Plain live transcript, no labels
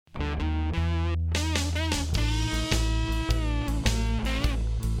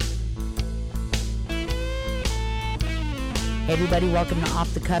Hey everybody, welcome to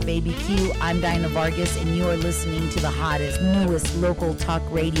Off the Cuff ABQ. I'm Diana Vargas, and you are listening to the hottest, newest local talk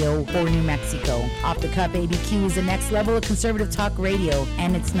radio for New Mexico. Off the Cuff ABQ is the next level of conservative talk radio,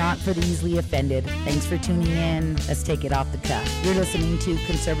 and it's not for the easily offended. Thanks for tuning in. Let's take it off the cuff. You're listening to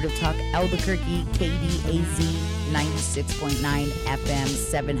Conservative Talk Albuquerque, KDAZ 96.9 FM,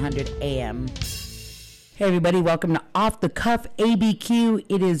 700 AM. Hey everybody, welcome to Off the Cuff ABQ.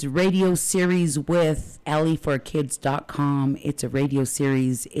 It is radio series with AllieForKids.com. It's a radio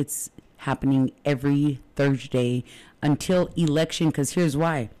series. It's happening every Thursday until election, because here's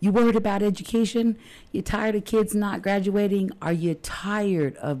why. You worried about education? You tired of kids not graduating? Are you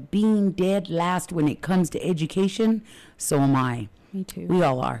tired of being dead last when it comes to education? So am I. Me too. We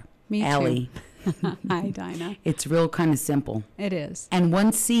all are. Me Allie. too. Hi, Dinah. It's real kind of simple. It is. And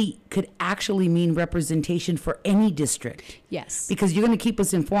one seat could actually mean representation for any district. Yes. Because you're going to keep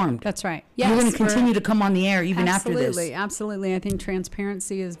us informed. That's right. Yes, you're going to continue to come on the air even after this. Absolutely. I think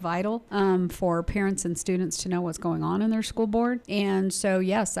transparency is vital for parents and students to know what's going on in their school board. And so,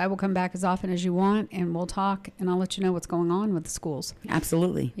 yes, I will come back as often as you want, and we'll talk, and I'll let you know what's going on with the schools.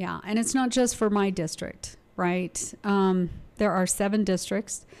 Absolutely. Yeah. And it's not just for my district, right? There are 7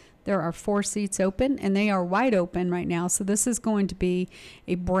 districts. There are 4 seats open, and they are wide open right now. So this is going to be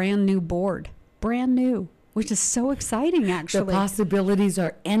a brand new board. Brand new, which is so exciting, actually. The possibilities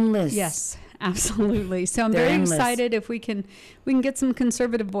are endless. Yes, absolutely. So I'm They're very endless. excited if we can get some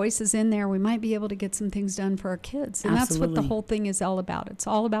conservative voices in there. We might be able to get some things done for our kids. And that's what the Absolutely. whole thing is all about. It's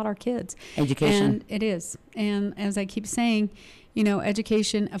all about our kids. Education. And it is. And as I keep saying,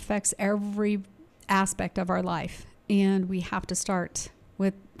 education affects every aspect of our life. And we have to start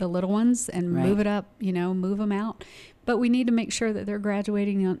with the little ones and Right. move it up, move them out. But we need to make sure that they're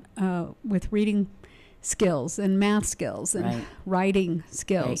graduating with reading skills and math skills and Right. writing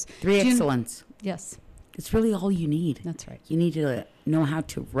skills. Right. 3 excellence. Yes, It's really all you need. that's right. You need to know how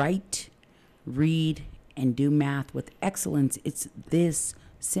to write, read, and do math with excellence. It's this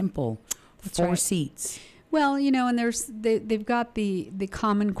simple. That's 4 right. seats. Well, and they've got the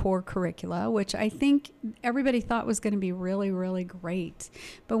Common Core curricula, which I think everybody thought was going to be really, really great.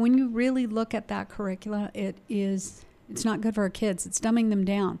 But when you really look at that curricula, it's not good for our kids. It's dumbing them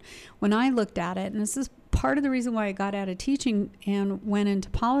down. When I looked at it, and this is part of the reason why I got out of teaching and went into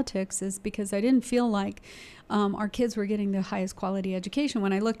politics, is because I didn't feel like our kids were getting the highest quality education.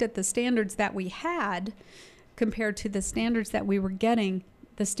 When I looked at the standards that we had compared to the standards that we were getting,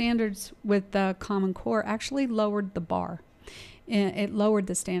 the standards with the Common Core actually lowered the bar. It lowered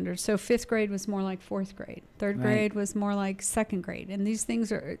the standards. So 5th grade was more like 4th grade. 3rd Right. grade was more like 2nd grade. And these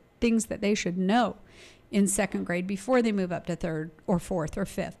things are things that they should know in 2nd grade before they move up to 3rd or 4th or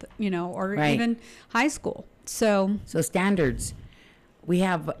 5th, or Right. even high school. So standards. We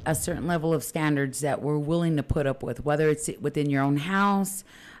have a certain level of standards that we're willing to put up with, whether it's within your own house.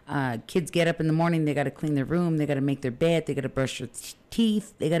 Kids get up in the morning, they got to clean their room, they got to make their bed, they got to brush their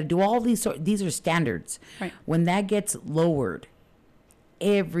teeth, they got to do all these. These are standards. Right. When that gets lowered,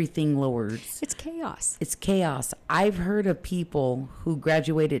 everything lowers. it's chaos. It's chaos. I've heard of people who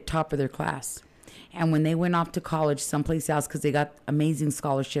graduated top of their class, and when they went off to college someplace else, because they got amazing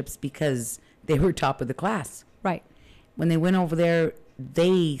scholarships because they were top of the class. Right. When they went over there,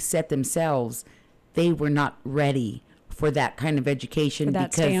 they set themselves, they were not ready for that kind of education. For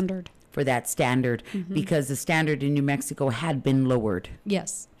that standard. For that standard, because the standard in New Mexico had been lowered.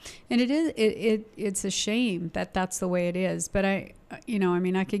 Yes. And it's a shame that that's the way it is. But I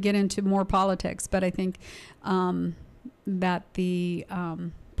could get into more politics, but I think that the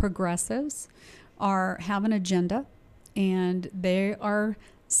progressives have an agenda, and they are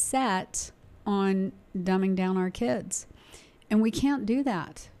set on dumbing down our kids. And we can't do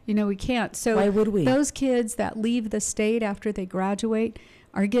that. We can't. So Why would we? Those kids that leave the state after they graduate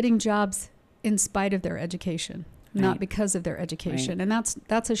are getting jobs in spite of their education, not Right. because of their education. Right. And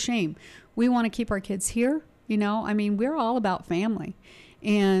that's a shame. We want to keep our kids here. We're all about family.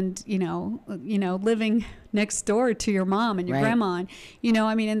 And, living next door to your mom and your Right. grandma.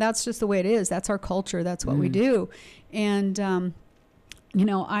 And that's just the way it is. That's our culture. That's what we do. And, I'm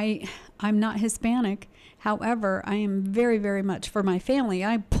not Hispanic. However, I am very, very much for my family.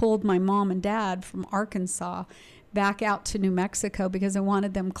 I pulled my mom and dad from Arkansas back out to New Mexico because I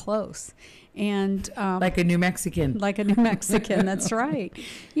wanted them close. And Like a New Mexican. like a New Mexican, that's right.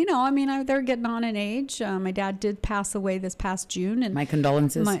 They're getting on in age. My dad did pass away this past June, and My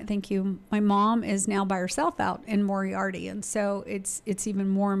condolences. thank you. My mom is now by herself out in Moriarty, and so it's even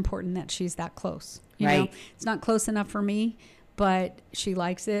more important that she's that close. You know, Right. it's not close enough for me, but she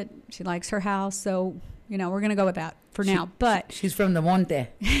likes it. She likes her house, so we're gonna go with that for now. But She's from the Monte.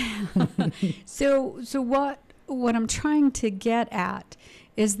 so what I'm trying to get at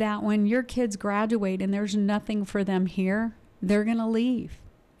is that when your kids graduate and there's nothing for them here, they're going to leave.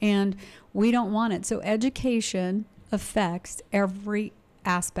 And we don't want it. So education affects every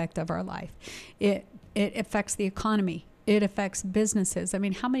aspect of our life. It affects the economy. It affects businesses. I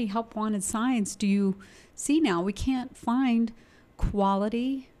mean, how many help wanted signs do you see now? We can't find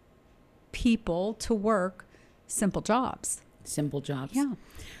quality people to work simple jobs. Simple jobs. Yeah.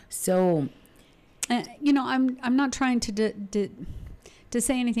 So, I'm not trying to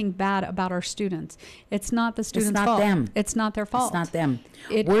say anything bad about our students. It's not the students' fault. It's not them. It's not their fault. It's not them.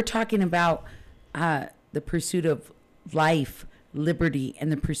 We're talking about the pursuit of life, liberty,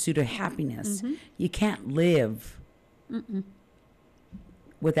 and the pursuit of happiness. Mm-hmm. You can't live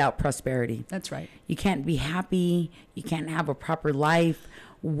without prosperity. That's right. You can't be happy. You can't have a proper life.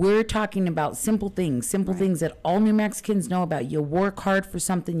 We're talking about simple things things that all New Mexicans know about. You work hard for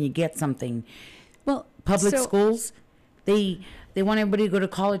something, you get something. Well, Public schools, they want everybody to go to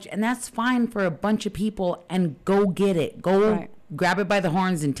college, and that's fine for a bunch of people, and go get it. Go grab it by the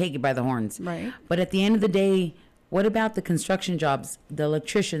horns and take it by the horns. Right. But at the end of the day, what about the construction jobs, the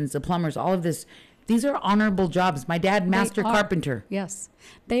electricians, the plumbers, all of this? These are honorable jobs. My dad, master carpenter. Yes,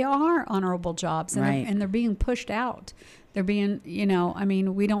 they are honorable jobs, and they're being pushed out. They're being,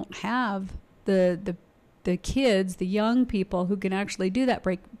 we don't have the kids, the young people who can actually do that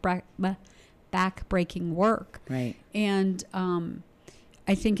back-breaking work. Right. And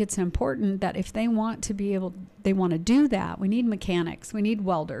I think it's important that if they want to do that, we need mechanics, we need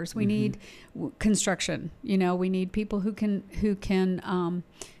welders, we need construction. We need people who can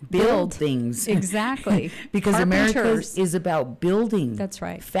build things. Exactly. Because America is about building. That's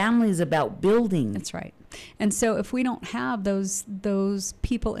right. Family is about building. That's right. And so if we don't have those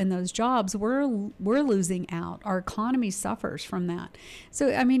people in those jobs, we're losing out. Our economy suffers from that.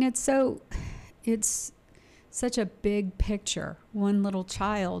 So I mean, it's such a big picture. One little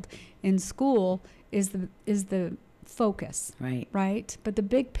child in school is the focus, right? But the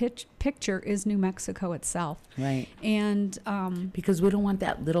big picture is New Mexico itself, right? And because we don't want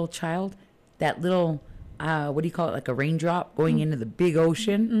that little child, that little what do you call it, like a raindrop going into the big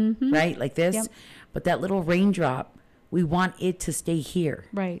ocean, right? Like this. Yep. But that little raindrop, we want it to stay here.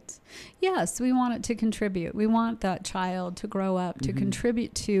 Right. Yes, we want it to contribute. We want that child to grow up to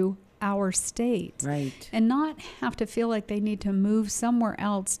contribute to our state. Right. And not have to feel like they need to move somewhere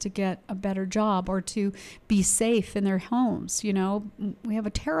else to get a better job or to be safe in their homes. We have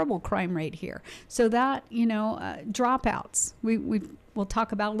a terrible crime rate here. So that, dropouts. We'll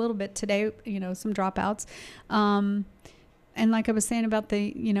talk about a little bit today, some dropouts. And like I was saying about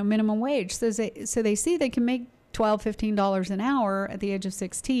the, minimum wage. So they see they can make $12, $15 an hour at the age of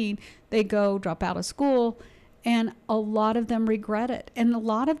 16. They go drop out of school, and a lot of them regret it. And a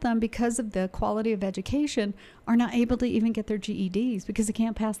lot of them, because of the quality of education, are not able to even get their GEDs because they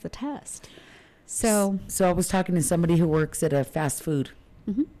can't pass the test. So I was talking to somebody who works at a fast food.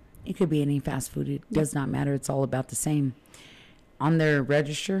 Mm-hmm. It could be any fast food. It does not matter. It's all about the same. On their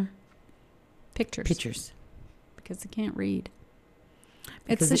register, pictures. Because they can't read.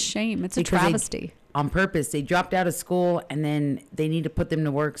 It's a shame. It's a travesty. On purpose, they dropped out of school, and then they need to put them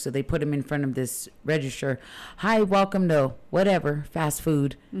to work, so they put them in front of this register. Hi, welcome to whatever, fast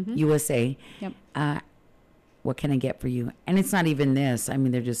food, USA. Yep. What can I get for you? And it's not even this. I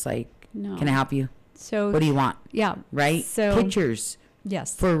mean, they're just like, no. Can I help you? So what do you want? Yeah. Right? So pictures.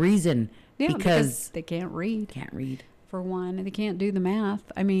 Yes. For a reason. Yeah, because they can't read. Can't read. For one, and they can't do the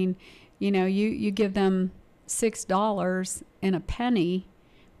math. I mean, you give them $6 and a penny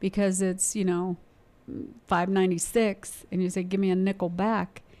because it's, $5.96, and you say, give me a nickel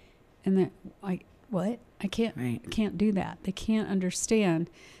back, and they're like, what? I can't do that. They can't understand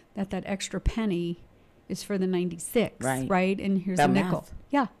that extra penny is for the 96, right? And here's a nickel. Math.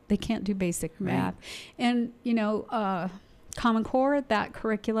 Yeah, they can't do basic math. And Common Core, that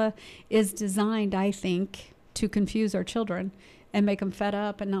curricula is designed, I think, to confuse our children and make them fed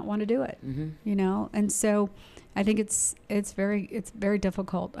up and not want to do it. And so I think it's very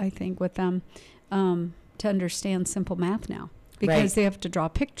difficult, I think, with them to understand simple math now, because they have to draw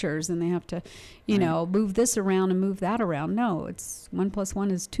pictures and they have to move this around and move that around. No, it's 1 +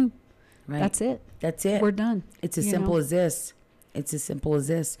 1 is 2. That's it. We're done. It's as simple as this. It's as simple as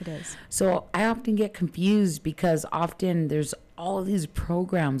this. It is. So I often get confused because often there's all of these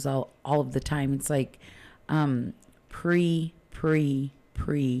programs all of the time. It's like pre-K,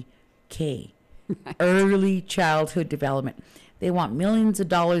 early childhood development. They want millions of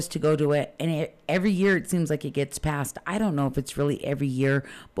dollars to go to it, and every year it seems like it gets passed. I don't know if it's really every year,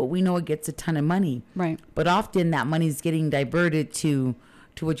 but we know it gets a ton of money. Right. But often that money is getting diverted to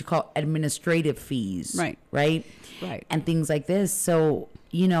to what you call administrative fees. Right. Right. Right. And things like this. So,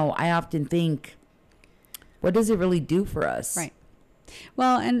 I often think, what does it really do for us? Right.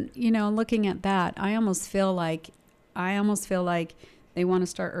 Well, and looking at that, I almost feel like they want to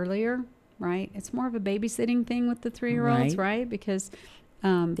start earlier, right? It's more of a babysitting thing with the 3-year-olds, right? Because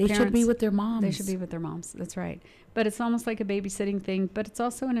they should be with their moms. They should be with their moms. That's right. But it's almost like a babysitting thing, but it's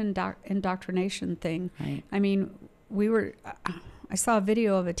also an indoctrination thing. Right. I mean, I saw a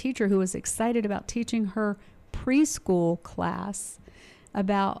video of a teacher who was excited about teaching her preschool class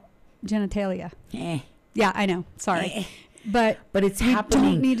about genitalia. Yeah, I know. Sorry. But it's we happening.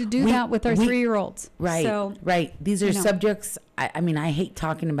 We don't need to do that with our 3-year-olds. Right. So, right. These are subjects. I mean, I hate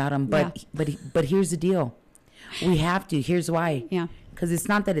talking about them, but here's the deal. We have to. Here's why. Yeah. Because it's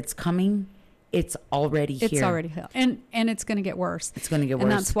not that it's coming. It's already here. It's already here. And it's going to get worse. It's going to get worse.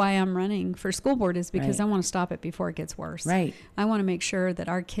 And that's why I'm running for school board, is because I want to stop it before it gets worse. Right. I want to make sure that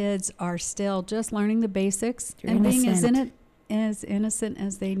our kids are still just learning the basics They're and innocent. being as innocent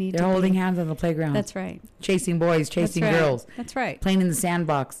as they need to be. They're holding hands on the playground. That's right. Chasing boys, chasing girls. That's right. Playing in the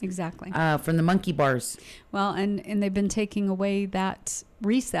sandbox. Exactly. From the monkey bars. Well, and they've been taking away that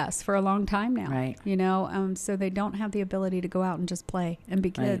recess for a long time now. Right. So they don't have the ability to go out and just play and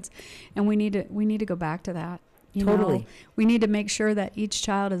be kids. Right. And we need to go back to that. Totally. We need to make sure that each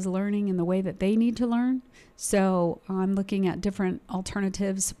child is learning in the way that they need to learn. So I'm looking at different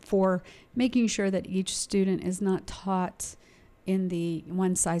alternatives for making sure that each student is not taught in the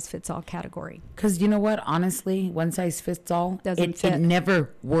one-size-fits-all category. Because you know what? Honestly, one-size-fits-all, doesn't fit. It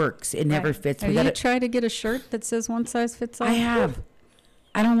never works. It never fits. Have you tried to get a shirt that says one-size-fits-all? I have.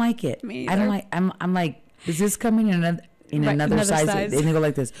 I don't like it. Me either. I don't like. I'm like, is this coming in another size? They go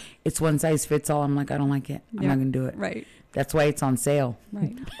like this. It's one size fits all. I'm like, I don't like it. I'm not gonna do it. Right. That's why it's on sale.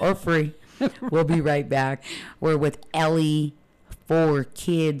 Right. Or free. We'll be right back. We're with Ellie.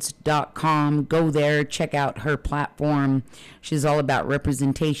 For-Kids.com. Go there, check out her platform. She's all about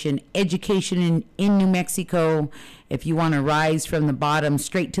representation, education in New Mexico. If you want to rise from the bottom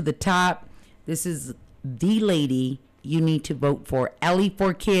straight to the top, this is the lady you need to vote for.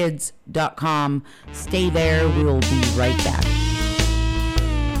 For-Kids.com. Stay there. We'll be right back.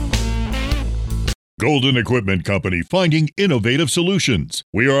 Golden Equipment Company, finding innovative solutions.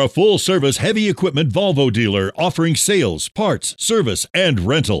 We are a full-service heavy equipment Volvo dealer offering sales, parts, service, and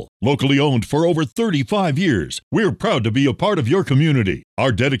rental. Locally owned for over 35 years, we're proud to be a part of your community.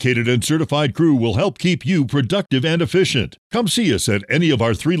 Our dedicated and certified crew will help keep you productive and efficient. Come see us at any of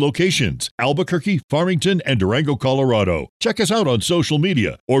our 3 locations, Albuquerque, Farmington, and Durango, Colorado. Check us out on social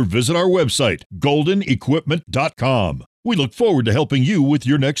media or visit our website, goldenequipment.com. We look forward to helping you with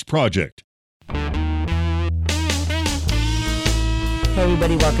your next project. Hey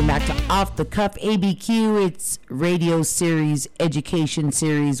everybody, welcome back to Off the Cuff ABQ. It's radio series, education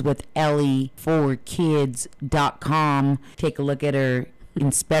series with Ellie For-Kids.com. Take a look at her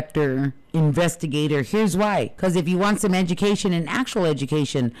inspector, investigator. Here's why. Because if you want some education and actual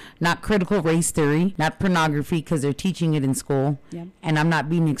education, not critical race theory, not pornography because they're teaching it in school. Yep. And I'm not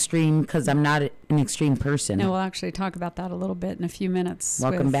being extreme because I'm not an extreme person. And we'll actually talk about that a little bit in a few minutes.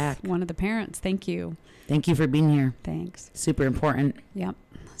 Welcome with back. One of the parents. Thank you. Thank you for being here. Thanks. Super important. Yep.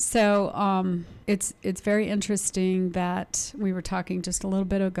 So it's very interesting that we were talking just a little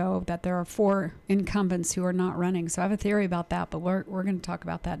bit ago that there are 4 incumbents who are not running. So I have a theory about that, but we're going to talk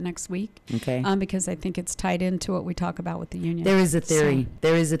about that next week. Okay. Because I think it's tied into what we talk about with the union. There is a theory.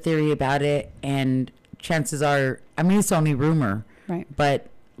 There is a theory about it, and chances are, I mean, it's only rumor. Right. But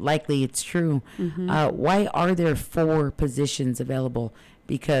likely it's true. Mm-hmm. Why are there 4 positions available?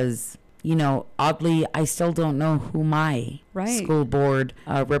 Because, oddly, I still don't know who my school board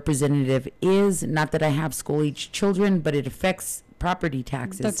representative is. Not that I have school-age children, but it affects property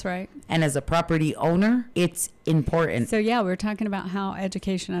taxes. That's right. And as a property owner, it's important. So, yeah, we're talking about how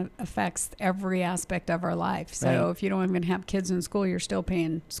education affects every aspect of our life. So if you don't even have kids in school, you're still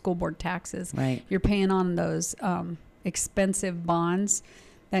paying school board taxes. Right. You're paying on those expensive bonds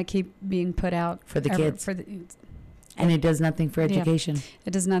that keep being put out. For the kids. And it does nothing for education. Yeah,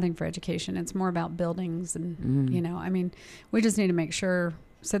 it does nothing for education. It's more about buildings and, I mean, we just need to make sure.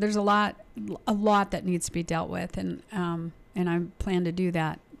 So there's a lot that needs to be dealt with. And I plan to do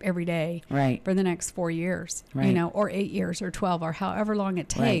that every day for the next 4 years, or 8 years or 12 or however long it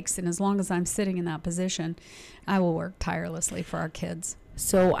takes. And as long as I'm sitting in that position, I will work tirelessly for our kids.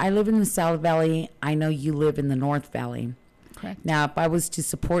 So I live in the South Valley. I know you live in the North Valley. Correct. Now, if I was to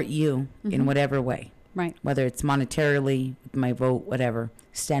support you in whatever way, whether it's monetarily, with my vote, whatever,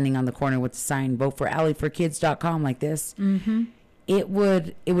 standing on the corner with the sign, vote for Ellie For-Kids.com like this, it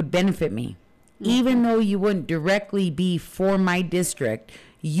would benefit me. Even though you wouldn't directly be for my district,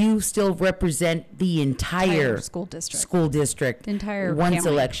 you still represent the entire school district. The entire once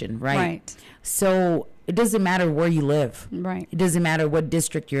family. election, right? Right. So it doesn't matter where you live. Right. It doesn't matter what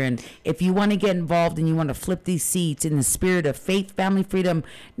district you're in. If you want to get involved and you want to flip these seats in the spirit of faith, family, freedom,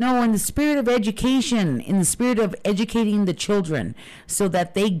 no, in the spirit of education, in the spirit of educating the children so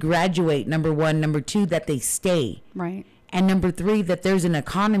that they graduate, number one. Number two, that they stay. Right. And number three, that there's an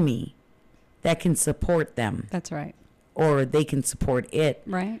economy that can support them. That's right. Or they can support it.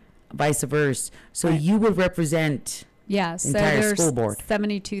 Right. Vice versa. So Right. you would represent Yeah, the so entire there's school board.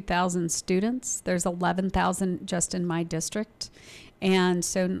 72,000 students. There's 11,000 just in my district. And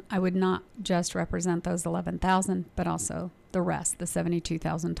so I would not just represent those 11,000, but also the rest, the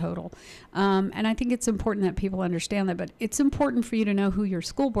 72,000 total. And I think it's important that people understand that, but it's important for you to know who your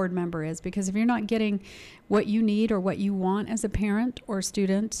school board member is, because if you're not getting what you need or what you want as a parent or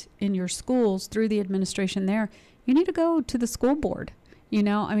student in your schools through the administration there, you need to go to the school board. You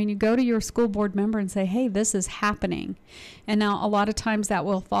know, I mean, you go to your school board member and say, hey, this is happening. And now a lot of times that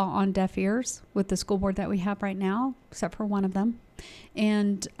will fall on deaf ears with the school board that we have right now, except for one of them.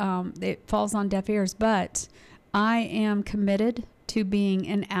 And it falls on deaf ears. But I am committed to being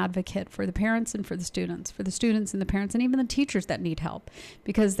an advocate for the parents and for the students and the parents and even the teachers that need help.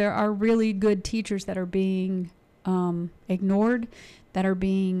 Because there are really good teachers that are being ignored, that are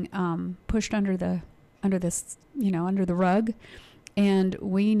being pushed under the rug. And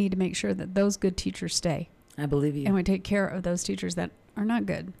we need to make sure that those good teachers stay. I believe you. And we take care of those teachers that are not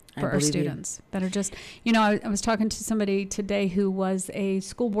good for our believe you. students, that are just, I was talking to somebody today who was a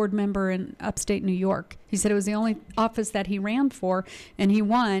school board member in upstate New York. He said it was the only office that he ran for, and he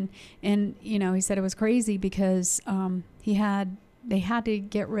won. And, he said it was crazy because they had to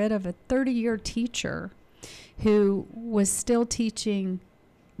get rid of a 30-year teacher who was still teaching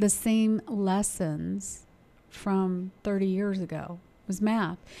the same lessons from 30 years ago. It was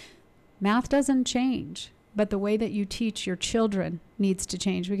math. Math doesn't change, but the way that you teach your children needs to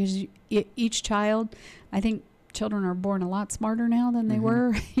change, because each child, I think children are born a lot smarter now than they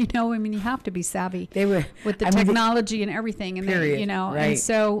were. You have to be savvy with the technology and everything. And period. Right. And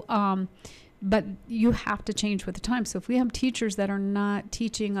so, but you have to change with the time. So if we have teachers that are not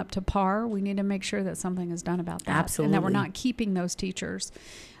teaching up to par, we need to make sure that something is done about that. Absolutely. And that we're not keeping those teachers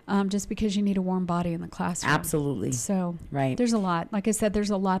just because you need a warm body in the classroom. Absolutely. So right. There's a lot. Like I said, there's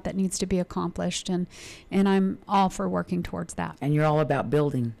a lot that needs to be accomplished, and I'm all for working towards that. And you're all about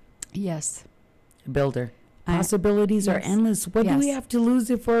building. Yes. A builder. Possibilities are endless. What do we have to lose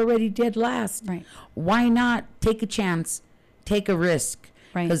if we're already dead last? Right. Why not take a chance, take a risk?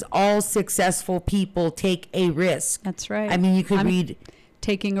 Right. Because all successful people take a risk. That's right. I mean, you could read.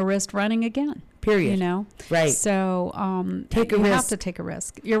 Taking a risk, running again. Period. Right. So take a risk. You have to take a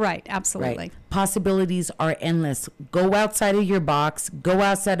risk. You're right. Absolutely. Right. Possibilities are endless. Go outside of your box. Go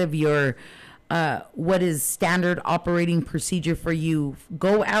outside of your what is standard operating procedure for you.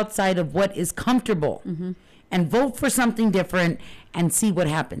 Go outside of what is comfortable, and vote for something different and see what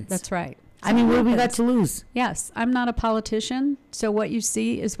happens. That's right. I mean, what do we got to lose? Yes, I'm not a politician, so what you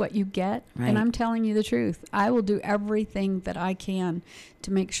see is what you get, right. And I'm telling you the truth. I will do everything that I can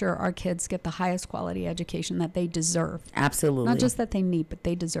to make sure our kids get the highest quality education that they deserve. Absolutely. Not just that they need, but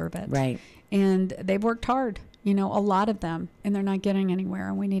they deserve it. Right. And they've worked hard, a lot of them, and they're not getting anywhere,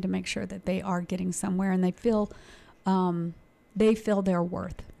 and we need to make sure that they are getting somewhere, and they feel their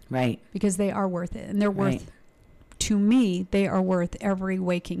worth. Right. Because they are worth it, and they're worth, right. To me, they are worth every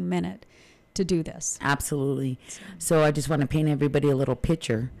waking minute to do this. Absolutely. So I just want to paint everybody a little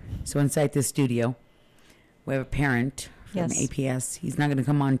picture. So inside this studio, we have a parent from APS. He's not going to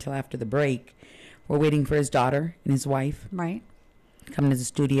come on until after the break. We're waiting for his daughter and his wife. Right. Coming to the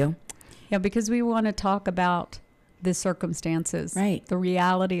studio. Yeah, because we want to talk about the circumstances. Right. The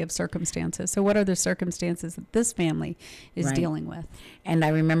reality of circumstances. So what are the circumstances that this family is right. dealing with? And I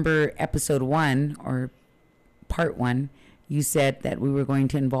remember episode 1 or part 1, you said that we were going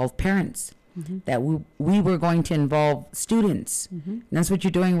to involve parents. Mm-hmm. That we were going to involve students. Mm-hmm. And that's what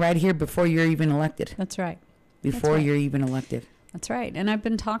you're doing right here before you're even elected. That's right. Before you're even elected. That's right. And I've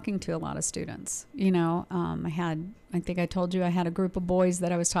been talking to a lot of students. I think I told you I had a group of boys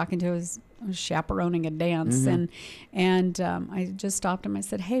that I was talking to. I was chaperoning a dance. Mm-hmm. And I just stopped them. I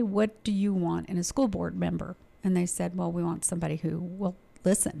said, hey, what do you want in a school board member? And they said, well, we want somebody who will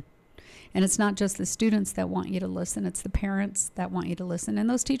listen. And it's not just the students that want you to listen. It's the parents that want you to listen, and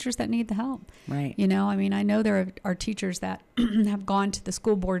those teachers that need the help. Right. I know there are teachers that have gone to the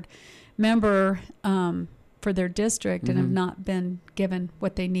school board member for their district and have not been given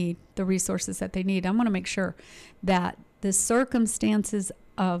what they need, the resources that they need. I want to make sure that the circumstances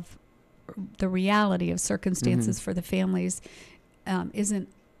of the reality of circumstances for the families isn't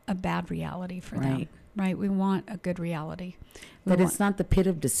a bad reality for them. Right. We want a good reality. That it's not the pit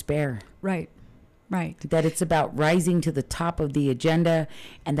of despair. Right. That it's about rising to the top of the agenda,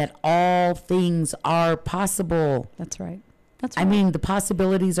 and that all things are possible. That's right. I mean, the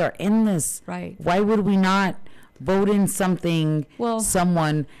possibilities are endless. Right. Why would we not vote in someone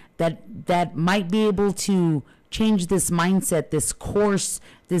that might be able to change this mindset, this course,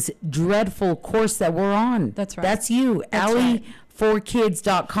 this dreadful course that we're on? That's right. That's you, That's Allie. right.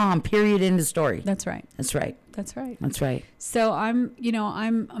 forkids.com, period, end of story. That's right. That's right. That's right. That's right. So I'm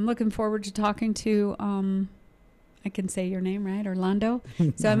looking forward to talking to, I can say your name, right? Orlando.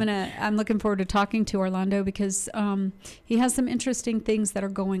 So I'm looking forward to talking to Orlando because he has some interesting things that are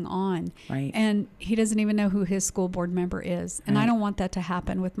going on. Right. And he doesn't even know who his school board member is. And Right. I don't want that to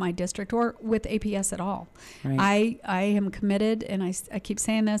happen with my district or with APS at all. Right. I am committed, and I keep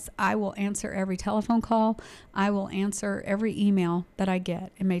saying this, I will answer every telephone call. I will answer every email that I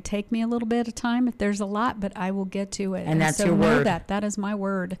get. It may take me a little bit of time if there's a lot, but I will get to it. And that's so your know word. That is my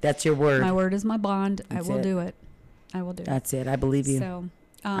word. That's your word. My word is my bond. That's I will it. do it. I will do That's it. I believe you. So,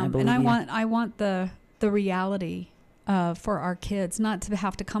 I believe and you. I want the reality for our kids, not to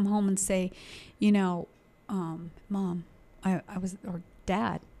have to come home and say, Mom, I was, or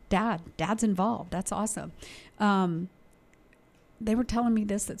Dad's involved. That's awesome. They were telling me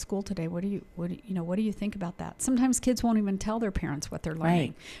this at school today. What do you think about that? Sometimes kids won't even tell their parents what they're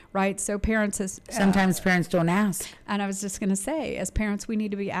learning, right? So parents Sometimes parents don't ask. And I was just going to say, as parents, we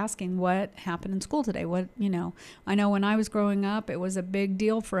need to be asking what happened in school today. I know when I was growing up, it was a big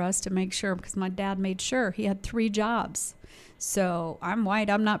deal for us to make sure, because my dad made sure he had 3 jobs. So I'm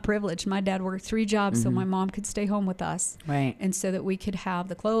white, I'm not privileged. My dad worked 3 jobs so my mom could stay home with us. Right. And so that we could have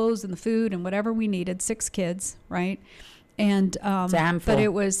the clothes and the food and whatever we needed, 6 kids, right? And It's a handful.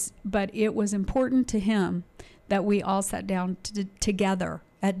 but it was important to him that we all sat down together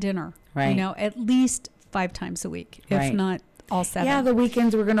at dinner. Right. At least 5 times a week, if Right. not all 7. Yeah, the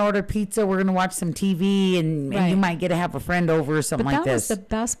weekends we're going to order pizza, we're going to watch some TV, and Right. you might get to have a friend over or something But like that this. was the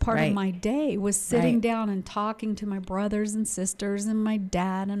best part Right. of my day, was sitting Right. down and talking to my brothers and sisters and my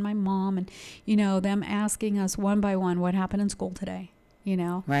dad and my mom, and them asking us one by one what happened in school today.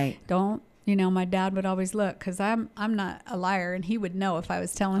 Right. Don't. My dad would always look, because I'm not a liar, and he would know if I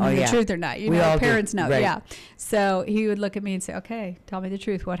was telling Oh, him the yeah. truth or not. We all do. Parents know, Right. yeah. So he would look at me and say, "Okay, tell me the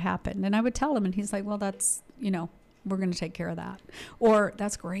truth. What happened?" And I would tell him, and he's like, "Well, that's we're going to take care of that," or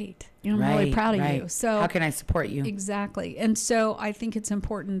 "That's great. I'm really proud of you." So how can I support you? Exactly. And so I think it's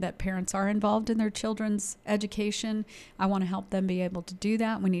important that parents are involved in their children's education. I want to help them be able to do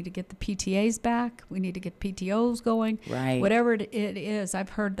that. We need to get the PTAs back. We need to get PTOs going. Right. Whatever it is. I've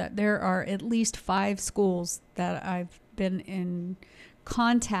heard that there are at least 5 schools that I've been in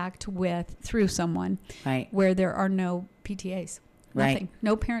contact with through someone Right. where there are no PTAs. Right. Nothing.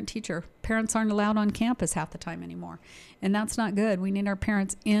 No parent teacher. Parents aren't allowed on campus half the time anymore. And that's not good. We need our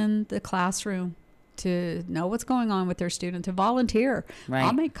parents in the classroom to know what's going on with their student, to volunteer. Right.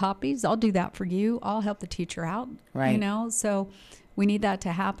 I'll make copies. I'll do that for you. I'll help the teacher out. Right. So we need that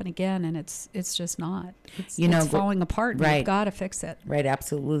to happen again, and it's just not. It's falling apart. And right. We've got to fix it. Right,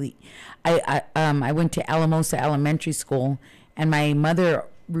 absolutely. I went to Alamosa Elementary School, and my mother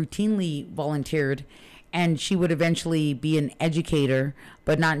routinely volunteered, and she would eventually be an educator,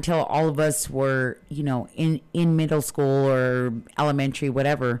 but not until all of us were, in middle school or elementary,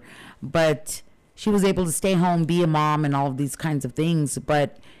 whatever. But she was able to stay home, be a mom, and all of these kinds of things.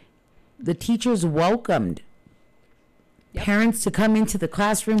 But the teachers welcomed Yep. parents to come into the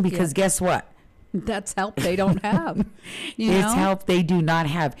classroom because Yep. guess what? That's help they don't have. It's help they do not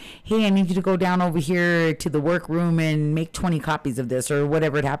have. Hey, I need you to go down over here to the workroom and make 20 copies of this, or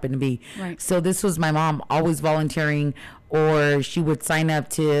whatever it happened to be. Right. So this was my mom always volunteering, or she would sign up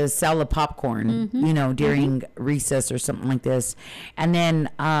to sell a popcorn, during recess or something like this. And then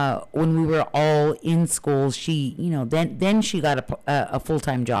when we were all in school, she, then she got a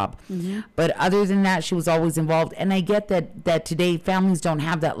full-time job. But other than that, she was always involved. And I get that today families don't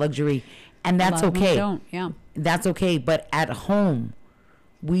have that luxury. And that's A lot of them okay. don't, yeah. That's okay. But at home,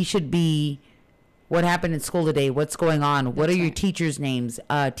 we should be, what happened at school today? What's going on? What are your right. teachers' names?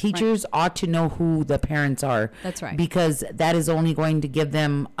 Teachers ought to know who the parents are. That's right. Because that is only going to give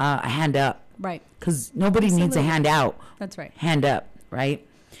them a hand up. Right. Because nobody needs a Absolutely. hand out. That's right. Hand up, right?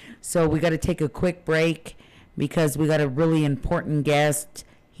 So we got to take a quick break because we got a really important guest.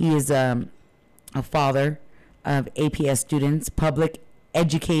 He is a father of APS students, public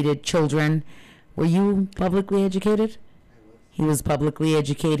educated children. Were you publicly educated? He was publicly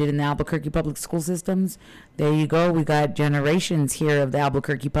educated in the Albuquerque public school systems. There you go. We got generations here of the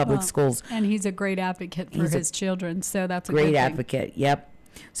Albuquerque public schools. And he's a great advocate for his children, so that's a Great good thing. advocate. Yep.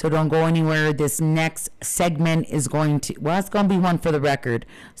 So don't go anywhere. This next segment is going to, well, it's going to be one for the record.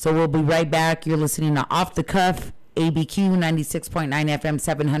 So we'll be right back. You're listening to Off the Cuff, ABQ 96.9 FM,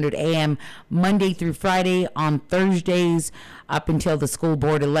 700 AM, Monday through Friday. On Thursdays, up until the school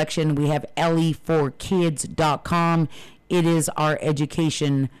board election, we have LE4Kids.com. It is our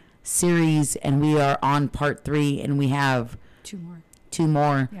education series, and we are on part 3, and we have two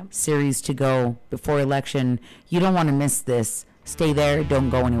more series to go before election. You don't want to miss this. Stay there. Don't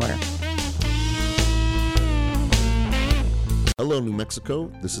go anywhere. Hello, New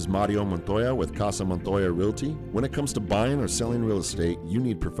Mexico. This is Mario Montoya with Casa Montoya Realty. When it comes to buying or selling real estate, you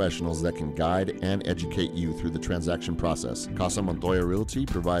need professionals that can guide and educate you through the transaction process. Casa Montoya Realty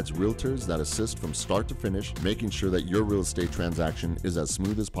provides realtors that assist from start to finish, making sure that your real estate transaction is as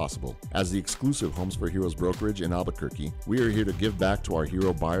smooth as possible. As the exclusive Homes for Heroes brokerage in Albuquerque, we are here to give back to our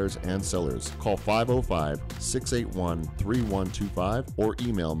hero buyers and sellers. Call 505-681-3125 or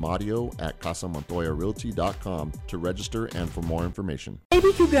email Mario at casamontoyarealty.com to register and for more information.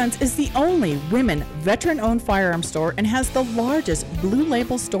 ABQ Guns is the only women veteran-owned firearm store and has the largest blue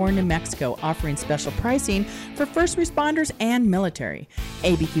label store in New Mexico, offering special pricing for first responders and military.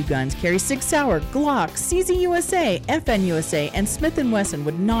 ABQ Guns carries Sig Sauer, Glock, CZ USA, FN USA, and Smith & Wesson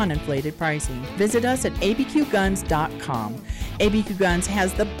with non-inflated pricing. Visit us at abqguns.com. ABQ Guns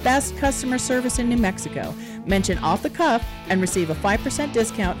has the best customer service in New Mexico. Mention Off the Cuff and receive a 5%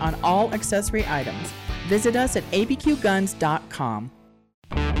 discount on all accessory items. Visit us at abqguns.com.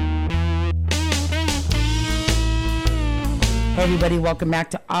 Hey everybody, welcome back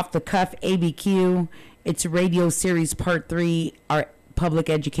to Off the Cuff ABQ. It's radio series part 3, our public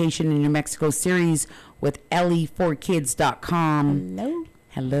education in New Mexico series with LE4Kids.com.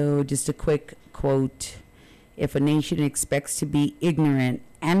 Hello, just a quick quote. If a nation expects to be ignorant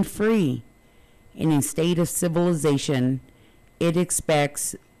and free in a state of civilization, it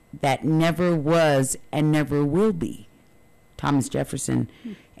expects that never was and never will be. Thomas Jefferson.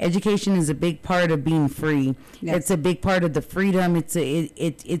 Education is a big part of being free. Yes. It's a big part of the freedom. It's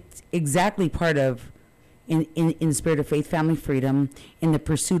exactly part of, in the spirit of faith, family freedom, in the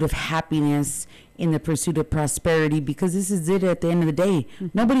pursuit of happiness, in the pursuit of prosperity, because this is it at the end of the day.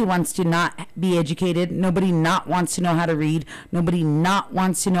 Nobody wants to not be educated. Nobody not wants to know how to read. Nobody not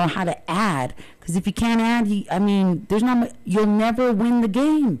wants to know how to add. Because if you can't add, you'll never win the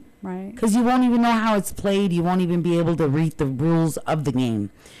game. Right. Because you won't even know how it's played. You won't even be able to read the rules of the game.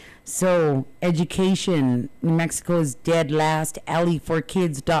 So, education, New Mexico is dead last.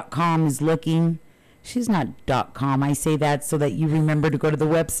 LE4Kids.com is looking. She's not .com. I say that so that you remember to go to the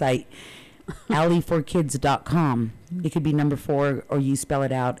website. LE4Kids.com. It could be number 4 or you spell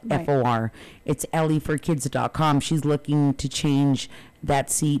it out, right. FOR. It's LE4Kids.com. She's looking to change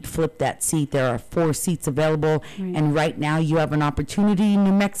that seat, flip that seat. There are 4 seats available. Right. And right now you have an opportunity in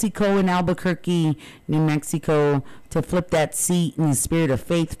New Mexico, in Albuquerque, New Mexico, to flip that seat in the spirit of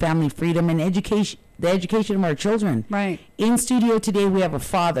faith, family freedom, and education, the education of our children. Right. In studio today we have a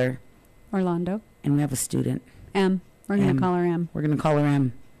father. Orlando. And we have a student. M. We're going to call her M. We're going to call her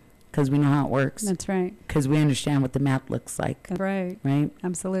M. Because we know how it works. That's right. Because we understand what the math looks like. That's right. Right?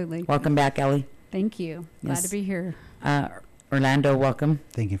 Absolutely. Welcome back, Ellie. Thank you. Glad to be here. Orlando, welcome.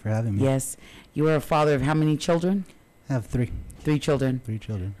 Thank you for having me. Yes. You are a father of how many children? I have 3. 3 children. 3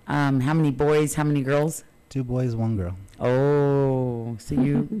 children. How many boys? How many girls? 2 boys, 1 girl. Oh, so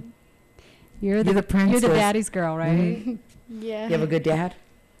you... you're the princess. You're the daddy's girl, right? Mm-hmm. Yeah. You have a good dad?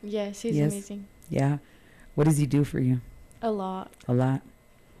 Yes, he's amazing. Yeah. What does he do for you? A lot. A lot?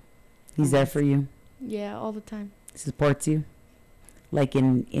 He's there for you? Yeah, all the time. Supports you? Like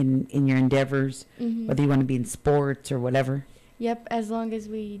in your endeavors? Mm-hmm. Whether you want to be in sports or whatever? Yep, as long as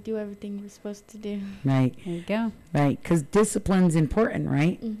we do everything we're supposed to do. Right. There you go. Right, because discipline's important,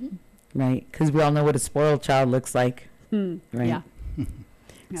 right? Mm-hmm. Right, because we all know what a spoiled child looks like. Right. Yeah.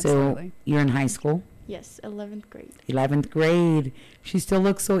 Absolutely. So you're in high school? Yes, 11th grade. 11th grade. She still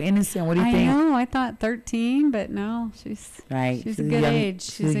looks so innocent. What do you think? I know. I thought 13, but no, she's right. She's a good age.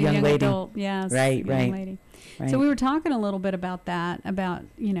 She's a young lady. adult. Yes. Right, right. Lady. Right. So we were talking a little bit about that, about,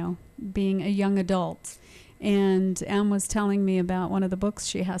 being a young adult. And Em was telling me about one of the books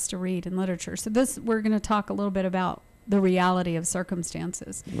she has to read in literature. So we're going to talk a little bit about the reality of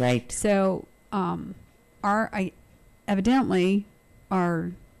circumstances. Right. So evidently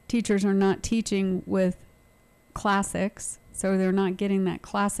our teachers are not teaching with classics, so they're not getting that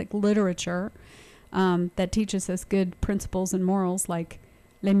classic literature that teaches us good principles and morals, like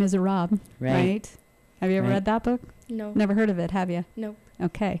Les Miserables, right? Have you ever read that book? No. Never heard of it, have you? Nope.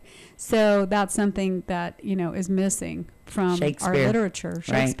 Okay. So that's something that, is missing from our Shakespeare. literature.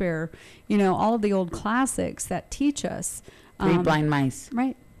 Shakespeare, all of the old classics that teach us. Three Blind Mice.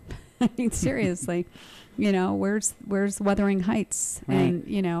 Right. I mean, seriously, where's Wuthering Heights, Right.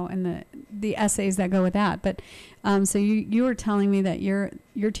 and and the essays that go with that. But so you were telling me that your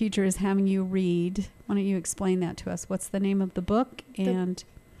teacher is having you read. Why don't you explain that to us? What's the name of the book? And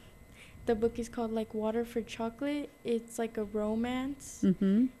The book is called like Water for Chocolate. It's like a romance,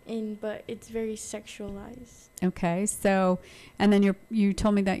 but it's very sexualized. Okay, so and then you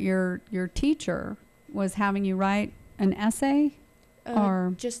told me that your teacher was having you write an essay.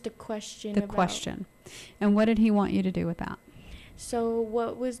 Or just a question. The question. And what did he want you to do with that? So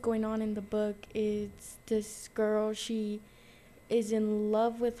what was going on in the book is this girl, she is in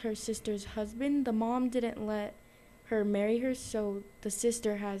love with her sister's husband. The mom didn't let her marry her, so the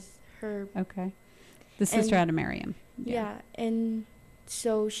sister has her. Okay. The sister had to marry him. Yeah, and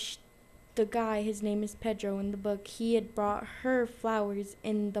so the guy, his name is Pedro in the book, he had brought her flowers,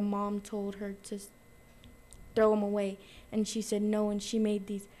 and the mom told her to throw them away. And she said no, and she made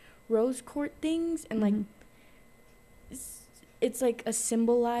these rose quartz things, and like it's like a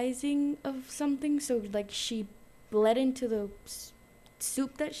symbolizing of something. So like she bled into the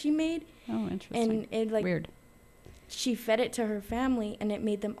soup that she made. Oh, interesting. And it like weird. She fed it to her family, and it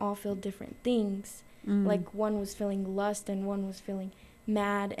made them all feel different things. Like one was feeling lust, and one was feeling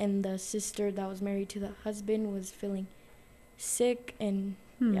mad, and the sister that was married to the husband was feeling sick, and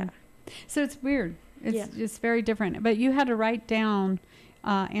yeah. So it's weird. It's just very different. But you had to write down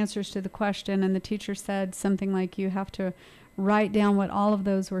answers to the question, and the teacher said something like you have to write down what all of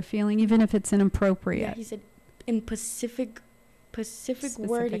those were feeling, even if it's inappropriate. Yeah, he said in specific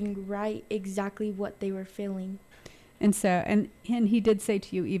wording, write exactly what they were feeling. And so, and he did say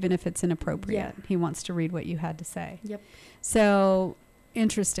to you, even if it's inappropriate, Yeah. he wants to read what you had to say. Yep. So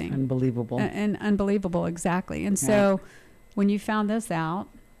interesting. Unbelievable. And unbelievable, exactly. And so when you found this out,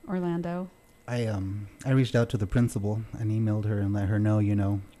 Orlando, I reached out to the principal and emailed her and let her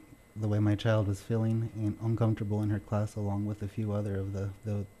know, the way my child was feeling and uncomfortable in her class, along with a few other of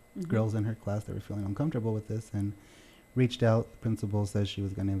the girls in her class that were feeling uncomfortable with this, and reached out. The principal says she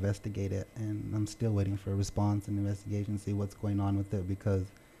was going to investigate it, and I'm still waiting for a response and investigation, see what's going on with it, because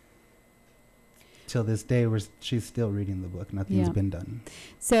till this day she's still reading the book. Nothing's been done.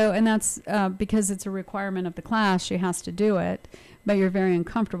 So, and that's because it's a requirement of the class, she has to do it, but you're very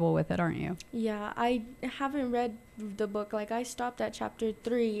uncomfortable with it, aren't you? Yeah, I haven't read the book. Like, I stopped at chapter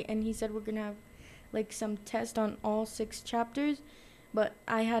 3, and he said we're going to have, like, some test on all 6 chapters, but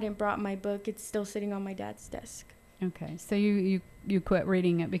I hadn't brought my book. It's still sitting on my dad's desk. Okay, so you quit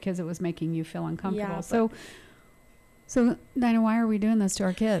reading it because it was making you feel uncomfortable. Yeah, So, Dinah, why are we doing this to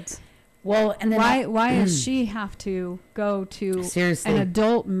our kids? Well, and then why does she have to go to Seriously. an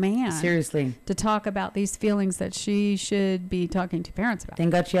adult man Seriously. to talk about these feelings that she should be talking to parents about?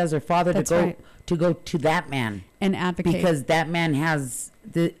 Thank God she has her father That's to go right. to go to that man, And advocate. because that man has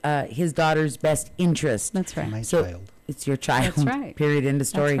his daughter's best interest. That's right. My So- child. It's your child. That's right. Period. End of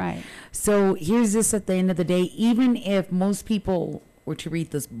story. That's right. So here's this at the end of the day. Even if most people were to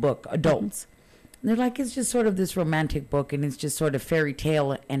read this book, adults, they're like, it's just sort of this romantic book, and it's just sort of fairy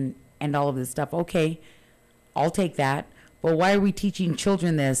tale and all of this stuff. Okay, I'll take that. But why are we teaching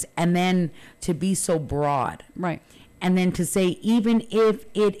children this? And then to be so broad. Right. And then to say, even if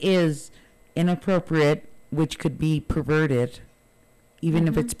it is inappropriate, which could be perverted, even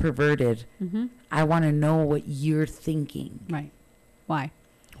if it's perverted, I want to know what you're thinking. Right. Why?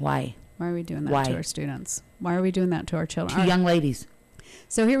 Why? Why are we doing that Why? to our students? Why are we doing that to our children? Two young ladies.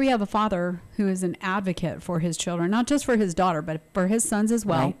 So here we have a father who is an advocate for his children, not just for his daughter, but for his sons as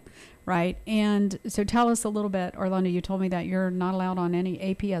well. Right. And so tell us a little bit, Orlando, you told me that you're not allowed on any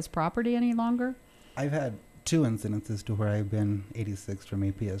APS property any longer. I've had 2 incidences to where I've been 86 from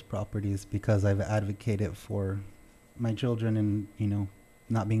APS properties because I've advocated for my children and,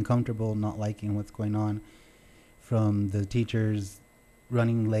 not being comfortable, not liking what's going on, from the teachers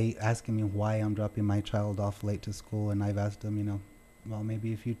running late, asking me why I'm dropping my child off late to school. And I've asked them, well,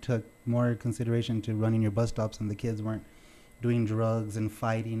 maybe if you took more consideration to running your bus stops and the kids weren't doing drugs and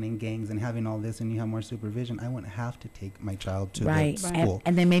fighting and gangs and having all this, and you have more supervision, I wouldn't have to take my child to the school.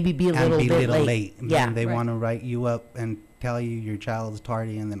 And they maybe be a little bit late. Yeah. And they want to write you up and tell you your child's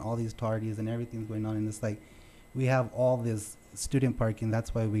tardy, and then all these tardies and everything's going on. And it's like, we have all this student parking.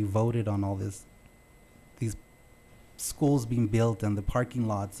 That's why we voted on all these schools being built and the parking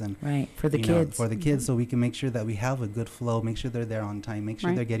lots and for the kids. For the kids, so we can make sure that we have a good flow, make sure they're there on time, make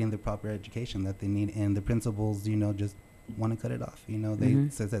sure they're getting the proper education that they need, and the principals, just want to cut it off. You know, they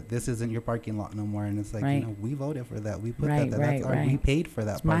says that this isn't your parking lot no more, and it's like, you know, we voted for that, we put that's our, we paid for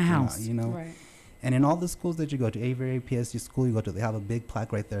that parking lot, you know. Right. And in all the schools that you go to, every PSG school you go to, they have a big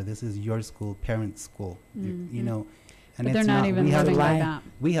plaque right there. This is your school, parent school, you know. And but they're not even living by that.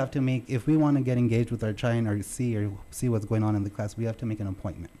 We have to make, if we want to get engaged with our child or see what's going on in the class, we have to make an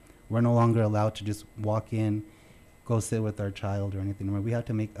appointment. We're no longer allowed to just walk in, go sit with our child or anything. We have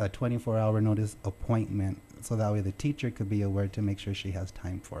to make a 24-hour notice appointment, so that way the teacher could be aware to make sure she has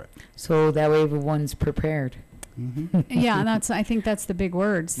time for it. So that way everyone's prepared. Yeah, I think that's the big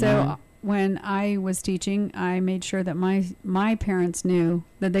word. So when I was teaching, I made sure that my parents knew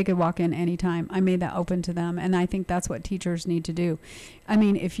that they could walk in anytime. I made that open to them, and I think that's what teachers need to do. I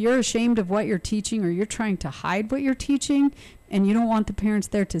mean, if you're ashamed of what you're teaching, or you're trying to hide what you're teaching, and you don't want the parents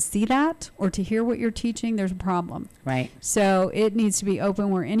there to see that or to hear what you're teaching, there's a problem. Right. So it needs to be open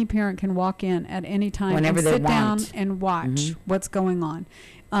where any parent can walk in at any time whenever and they sit want. down and watch what's going on.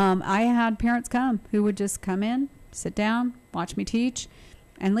 I had parents come who would just come in, sit down, watch me teach,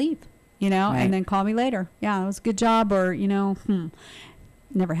 and leave, you know, and then call me later. Yeah, it was a good job, or, you know,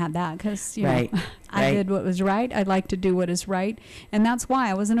 never had that, because, you know, I did what was right. I'd like to do what is right. And that's why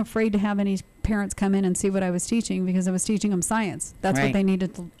I wasn't afraid to have any parents come in and see what I was teaching, because I was teaching them science. That's what they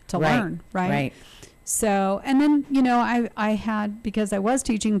needed to learn, right? So, and then, you know, I had, because I was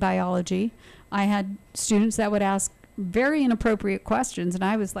teaching biology, I had students that would ask very inappropriate questions, and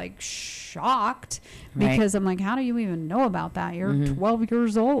I was like shocked, because I'm like, how do you even know about that? You're 12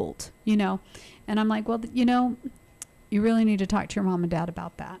 years old, you know? And I'm like, well, you know, you really need to talk to your mom and dad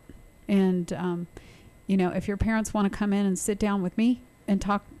about that. And, you know, if your parents want to come in and sit down with me and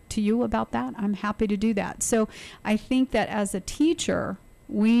talk to you about that, I'm happy to do that. So I think that as a teacher,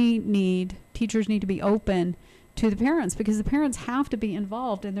 teachers need to be open to the parents, because the parents have to be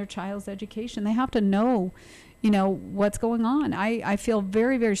involved in their child's education. They have to know, you know, what's going on. I feel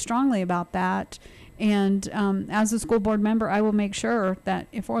very, very strongly about that. And as a school board member, I will make sure that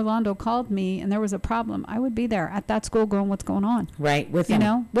if Orlando called me and there was a problem, I would be there at that school going, what's going on? Right, with him. You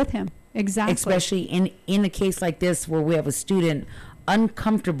know, with him. Exactly. Especially in a case like this, where we have a student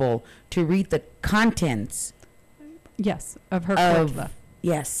uncomfortable to read the contents. Yes, of her curricula.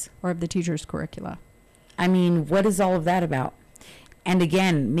 Yes. Or of the teacher's curricula. I mean, what is all of that about? And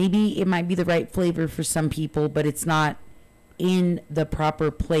again, maybe it might be the right flavor for some people, but it's not in the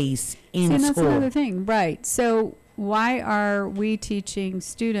proper place in school. And that's another thing, right? So why are we teaching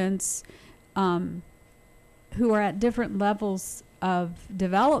students who are at different levels of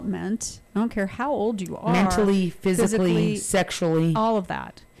development? I don't care how old you are. Mentally, physically, sexually. All of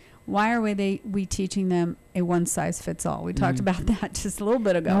that. Why are we teaching them a one-size-fits-all? We talked about that just a little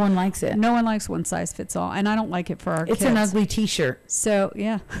bit ago. No one likes it. No one likes one-size-fits-all, and I don't like it for our kids. It's an ugly T-shirt. So,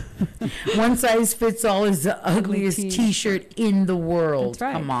 yeah. One-size-fits-all is the ugliest T-shirt in the world. That's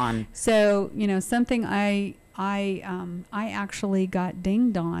right. Come on. So, you know, something I actually got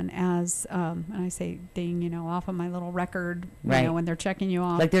dinged on as, and I say ding, you know, off of my little record, you know, when they're checking you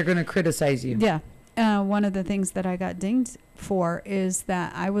off. Like they're going to criticize you. Yeah. One of the things that I got dinged for is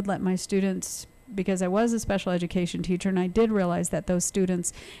that I would let my students, because I was a special education teacher, and I did realize that those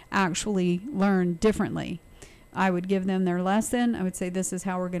students actually learn differently. I would give them their lesson. I would say, this is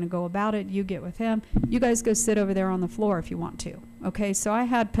how we're going to go about it. You get with him. You guys go sit over there on the floor if you want to. Okay, so I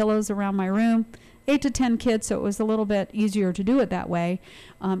had pillows around my room, 8 to 10 kids, so it was a little bit easier to do it that way,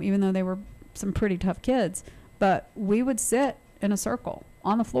 even though they were some pretty tough kids. But we would sit in a circle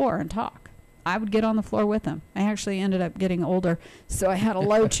on the floor and talk. I would get on the floor with them. I actually ended up getting older, so I had a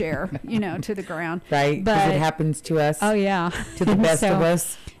low chair, you know, to the ground. Right, because it happens to us. Oh, yeah. To the best of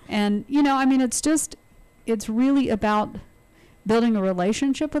us. And, you know, I mean, it's really about building a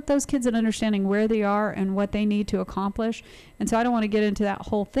relationship with those kids and understanding where they are and what they need to accomplish. And so I don't want to get into that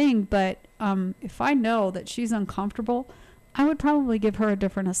whole thing, but if I know that she's uncomfortable, I would probably give her a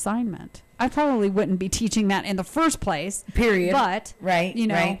different assignment. I probably wouldn't be teaching that in the first place. Period. But, you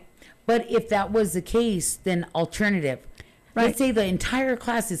know. Right. But if that was the case, then alternative. Right. Let's say the entire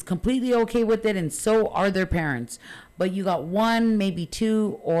class is completely okay with it, and so are their parents. But you got one, maybe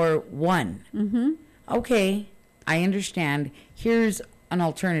two, or one. Mm-hmm. Okay, I understand. Here's an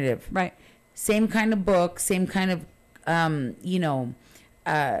alternative. Right. Same kind of book, same kind of,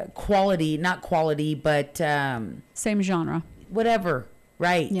 quality, not quality, but... same genre. Whatever.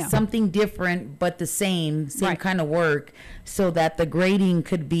 Right. Yeah. Something different, but the same kind of work, so that the grading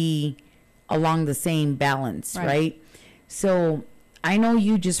could be along the same balance, right? So I know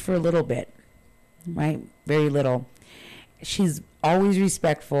you just for a little bit, right? Very little. She's always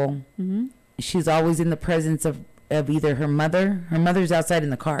respectful. Mm-hmm. She's always in the presence of either her mother. Her mother's outside in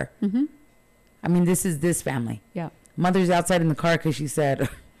the car. Mm-hmm. I mean, this is this family. Yeah. Mother's outside in the car because she said,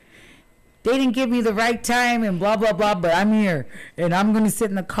 they didn't give me the right time and blah, blah, blah, but I'm here. And I'm going to sit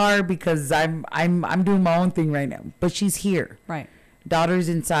in the car because I'm doing my own thing right now. But she's here. Right. Daughter's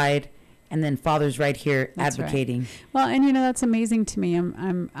inside. And then father's right here That's advocating. Right. Well, and you know, that's amazing to me.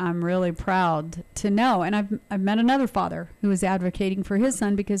 I'm really proud to know. And I've met another father who is advocating for his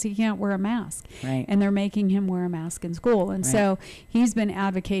son because he can't wear a mask. Right. And they're making him wear a mask in school. And Right. so he's been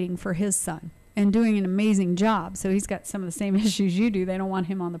advocating for his son and doing an amazing job. So he's got some of the same issues you do. They don't want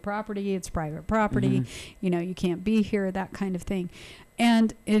him on the property. It's private property. Mm-hmm. You know, you can't be here, that kind of thing.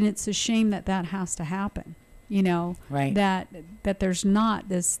 And it's a shame that has to happen. You know, Right. that there's not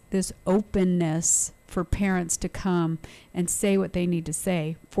this openness for parents to come and say what they need to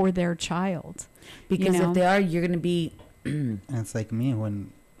say for their child. Because you know? if they are, you're going to be... And it's like me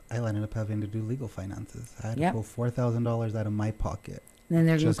when I ended up having to do legal finances. I had Yep. to pull $4,000 out of my pocket. Then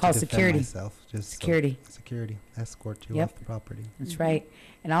they're going to just call defend security. myself, just Security. security. Escort you Yep. off the property. That's right.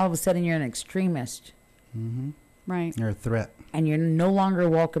 And all of a sudden, you're an extremist. Mm-hmm. Right. You're a threat. And you're no longer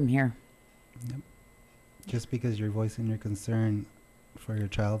welcome here. Yep. Just because you're voicing your concern for your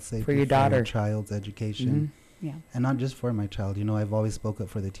child's safety, For your daughter. your child's education, Yeah. and not just for my child. You know, I've always spoke up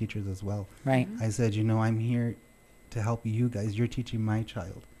for the teachers as well. Right. I said, you know, I'm here to help you guys. You're teaching my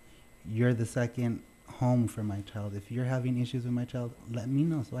child. You're the second home for my child. If you're having issues with my child, let me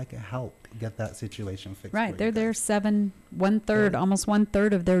know so I can help get that situation fixed. Right. for They're you there guys. almost one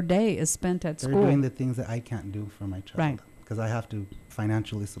third of their day is spent at They're school. doing the things that I can't do for my child. Right. Because I have to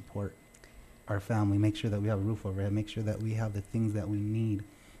financially support our family, make sure that we have a roof over it, make sure that we have the things that we need.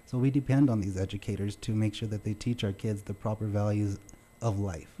 So we depend on these educators to make sure that they teach our kids the proper values of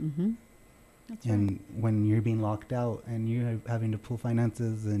life. Mm-hmm. That's right. And when you're being locked out and you're having to pull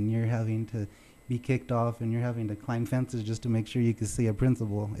finances and you're having to be kicked off and you're having to climb fences just to make sure you can see a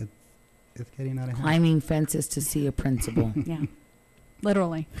principal, it's getting out of hand. Climbing fences to see a principal. Yeah.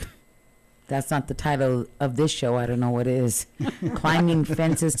 Literally. That's not the title of this show. I don't know what it is. Climbing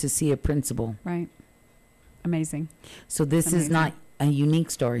fences to see a principal. Right. Amazing. So this is Amazing. not a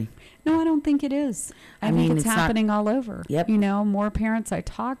unique story. No, I don't think it is. I I think mean, it's it's not- happening all over. Yep. You know, more parents I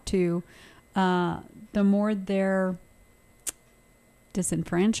talk to, the more they're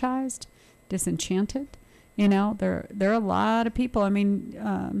disenfranchised, disenchanted. You know, there are a lot of people. I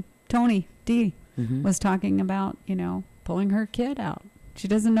mean, Tony D Mm-hmm. was talking about, you know, pulling her kid out. She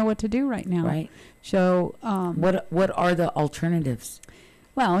doesn't know what to do right now. Right. So, What are the alternatives?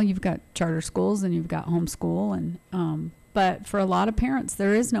 well, you've got charter schools and you've got homeschool, and but for a lot of parents,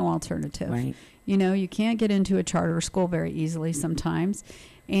 there is no alternative. Right. You know, you can't get into a charter school very easily sometimes,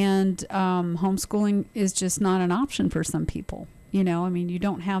 and homeschooling is just not an option for some people. You know, I mean, you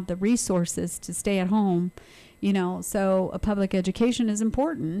don't have the resources to stay at home. You know, so a public education is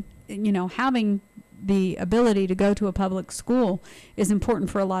important. You know, having the ability to go to a public school is important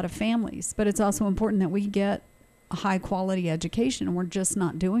for a lot of families, but it's also important that we get a high quality education, and we're just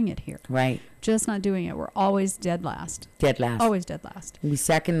not doing it here. Right. Just not doing it. We're always dead last. Dead last. Always dead last. We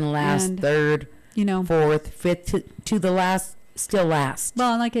second to last, And, third, You know, fourth, fifth to the last, still last.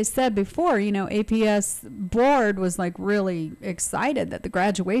 well, and like I said before, you know, APS board was like really excited that the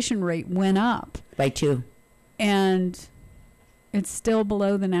graduation rate went up, By two. and it's still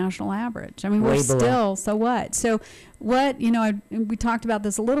below the national average. I mean, Way we're below. still, so what? So what, you know, we talked about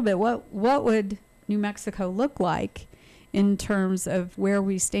this a little bit. What would New Mexico look like in terms of where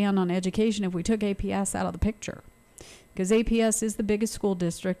we stand on education if we took APS out of the picture? Because APS is the biggest school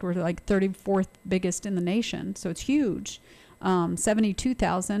district. We're like 34th biggest in the nation, so it's huge.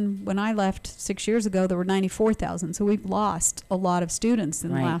 72,000. When I left 6 years ago, there were 94,000. So we've lost a lot of students in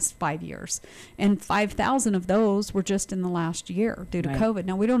the Right. last 5 years. And 5,000 of those were just in the last year due to Right. COVID.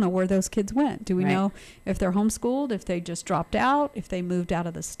 Now, we don't know where those kids went. Do we Right. know if they're homeschooled, if they just dropped out, if they moved out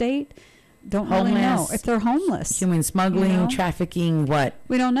of the state? Don't really know. Homeless. If they're homeless. Human smuggling, You know? trafficking, what?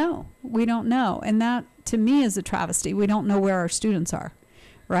 We don't know. We don't know. And that, to me, is a travesty. We don't know where our students are,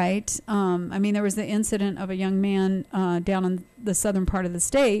 right? I mean, there was the incident of a young man down in the southern part of the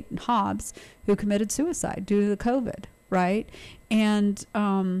state, Hobbs, who committed suicide due to the COVID, right? And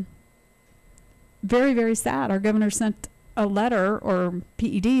very, very sad. Our governor sent a letter, or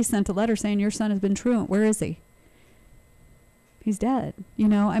PED sent a letter saying, your son has been truant. Where is he? He's dead. You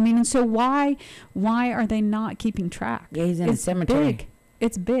know, I mean, and so why are they not keeping track? Yeah, he's in a It's cemetery. Big.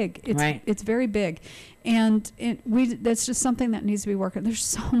 It's big. It's Right. It's very big, and that's just something that needs to be worked on. There's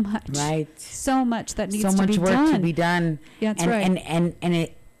so much, Right. so much that needs So to much be work done. to be done. Yeah, that's and, right. And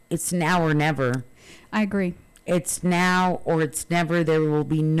it's now or never. I agree. It's now or it's never. There will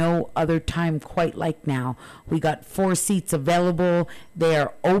be no other time quite like now. We got 4 seats available. They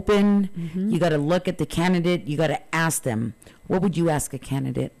are open. You got to look at the candidate. You got to ask them. What would you ask a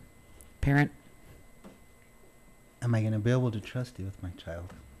candidate, parent? Am I going to be able to trust you with my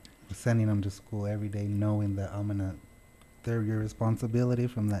child? Sending them to school every day, knowing that they're your responsibility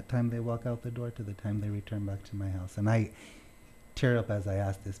from that time they walk out the door to the time they return back to my house. And I tear up as I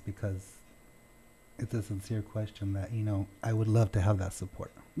ask this because it's a sincere question that, I would love to have that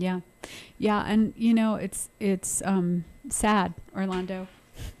support. Yeah. And, it's sad, Orlando.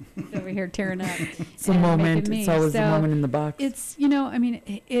 He's over here tearing up. It's a moment. It's always a moment in the box. It's,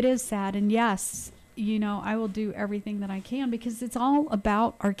 it is sad. And yes, I will do everything that I can because it's all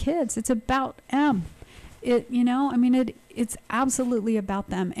about our kids. It's about them. It's absolutely about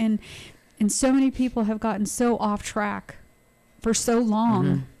them. And so many people have gotten so off track for so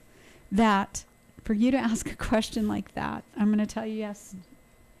long that for you to ask a question like that, I'm going to tell you, yes,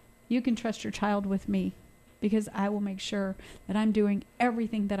 you can trust your child with me because I will make sure that I'm doing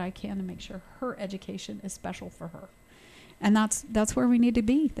everything that I can to make sure her education is special for her. And that's where we need to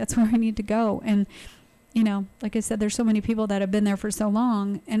be. That's where we need to go. And, like I said, there's so many people that have been there for so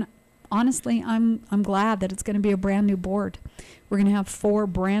long. And honestly, I'm glad that it's going to be a brand new board. We're going to have 4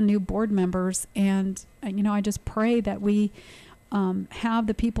 brand new board members. And, I just pray that we have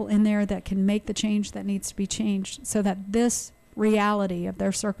the people in there that can make the change that needs to be changed so that this reality of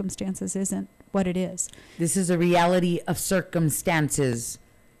their circumstances isn't what it is. This is a reality of circumstances,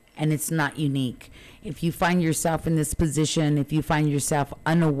 and it's not unique. If you find yourself in this position, if you find yourself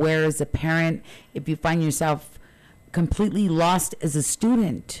unaware as a parent, if you find yourself completely lost as a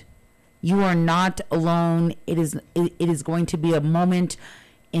student, you are not alone. It is going to be a moment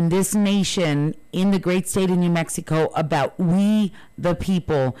in this nation, in the great state of New Mexico, about we the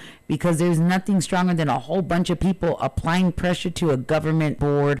people, because there's nothing stronger than a whole bunch of people applying pressure to a government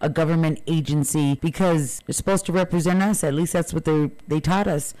board, a government agency, because they're supposed to represent us. At least that's what they taught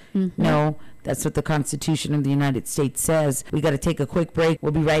us. No, that's what the Constitution of the United States says. We got to take a quick break.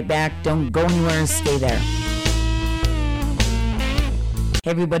 We'll be right back. Don't go anywhere. Stay there. Hey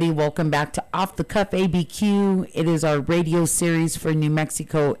everybody, welcome back to Off the Cuff ABQ. It is our radio series for New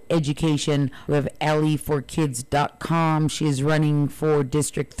Mexico education. We have EllieForKids.com. She is running for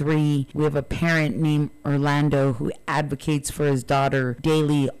District 3. We have a parent named Orlando who advocates for his daughter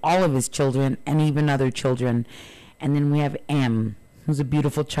daily, all of his children, and even other children. And then we have Em, who's a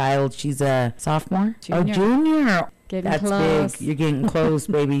beautiful child. She's a sophomore? Junior. Getting That's close. big. You're getting close,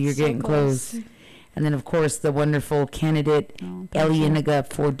 baby. You're So getting close. And then, of course, the wonderful candidate, Ellie Iniga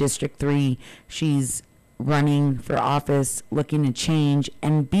for District 3. She's running for office, looking to change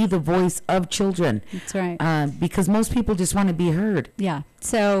and be the voice of children. That's right. Because most people just want to be heard. Yeah.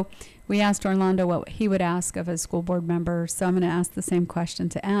 So we asked Orlando what he would ask of a school board member. So I'm going to ask the same question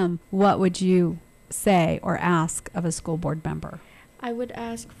to Em. What would you say or ask of a school board member? I would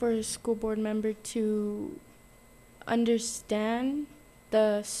ask for a school board member to understand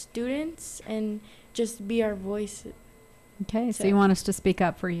the students and just be our voice. Okay, so you want us to speak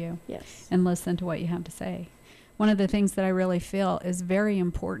up for you. Yes. And listen to what you have to say. One of the things that I really feel is very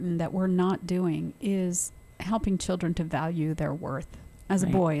important that we're not doing is helping children to value their worth as a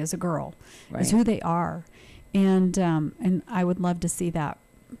boy, as a girl, as who they are. And I would love to see that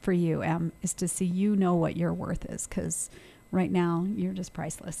for you, Em, is to see what your worth is, because right now you're just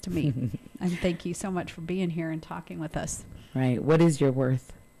priceless to me. And thank you so much for being here and talking with us. Right. What is your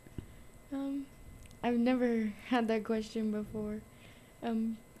worth? I've never had that question before.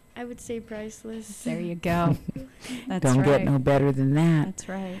 I would say priceless. There you go. That's Don't right. get no better than that. That's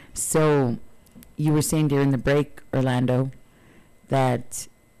right. So you were saying during the break, Orlando, that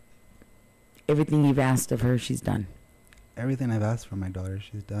everything you've asked of her, she's done. Everything I've asked for my daughter,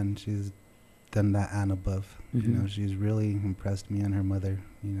 she's done. She's done that and above. She's really impressed me and her mother.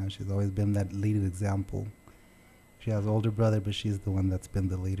 She's always been that lead example. She has an older brother, but she's the one that's been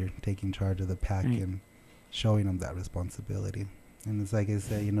the leader, taking charge of the pack and showing them that responsibility. And it's like I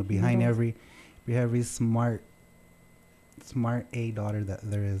said, behind every smart A daughter that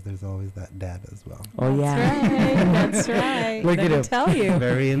there is, there's always that dad as well. Oh, yeah. That's right. Look Let at me him. tell you.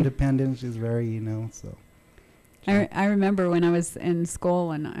 Very independent. She's very, so. I remember when I was in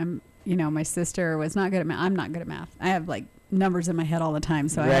school and my sister was not good at math. I'm not good at math. I have like numbers in my head all the time.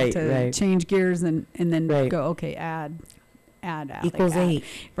 So I had to change gears and then go, okay, add equals 8.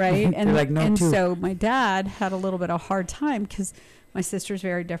 Right. And, like, no, and 2. so my dad had a little bit of a hard time because my sister's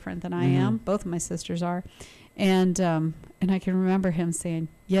very different than I am. Both of my sisters are. And I can remember him saying,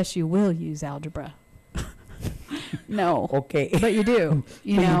 yes, you will use algebra. No. Okay. But you do.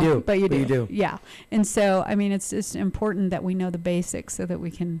 You But you know. do. But you But do. you do. Yeah. And so, I mean, it's just important that we know the basics so that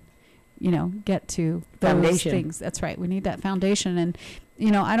we can, get to those Foundation. things. That's right. We need that foundation. And,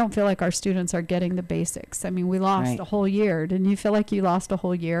 I don't feel like our students are getting the basics. I mean, we lost Right. a whole year. Didn't you feel like you lost a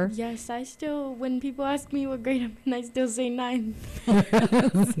whole year? Yes, I still, when people ask me what grade I'm in, I still say 9.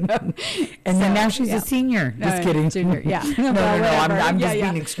 And then now she's yeah. a senior. Just kidding. Junior, yeah. No, I'm Yeah, just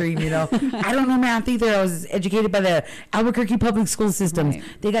yeah. being extreme, I don't know math either. I was educated by the Albuquerque public school systems. Right.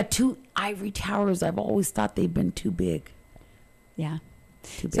 They got 2 ivory towers. I've always thought they've been too big. Yeah.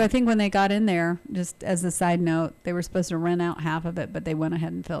 Too big. So I think when they got in there, just as a side note, they were supposed to rent out half of it, but they went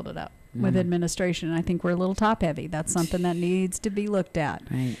ahead and filled it up with administration. I think we're a little top heavy. That's something that needs to be looked at.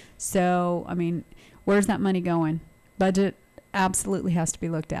 Right. So, I mean, where's that money going? Budget absolutely has to be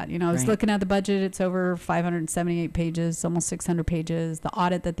looked at. I was Right. looking at the budget. It's over 578 pages, almost 600 pages. The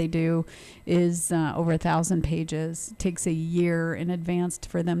audit that they do is over 1,000 pages. It takes a year in advance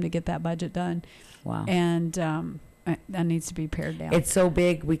for them to get that budget done. Wow. And that needs to be pared down. It's so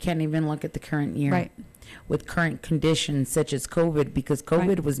big we can't even look at the current year. Right. With current conditions such as COVID, because COVID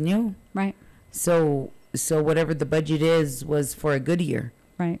Right. was new. Right. So whatever the budget is was for a good year.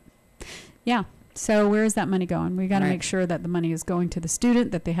 Right. Yeah. So where is that money going? We got to Right. make sure that the money is going to the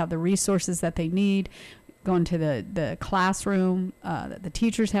student, that they have the resources that they need, going to the classroom, that the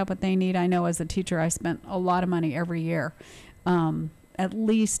teachers have what they need. I know as a teacher, I spent a lot of money every year. At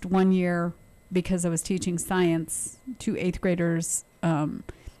least one year, because I was teaching science to 8th graders,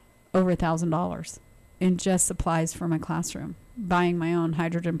 over $1,000 in just supplies for my classroom, buying my own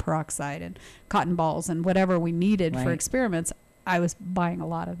hydrogen peroxide and cotton balls and whatever we needed for Right. experiments. I was buying a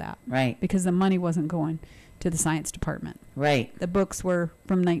lot of that Right. because the money wasn't going to the science department. Right. The books were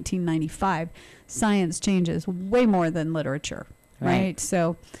from 1995. Science changes way more than literature, right? Right.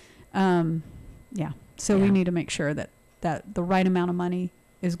 So, yeah. So we Yeah. need to make sure that the right amount of money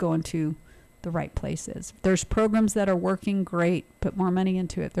is going to the right places. There's programs that are working great. Put more money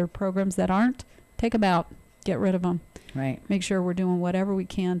into it. There are programs that aren't. Take them out. Get rid of them. Right. Make sure we're doing whatever we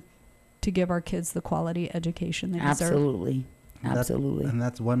can to give our kids the quality education they deserve. Absolutely. And Absolutely. And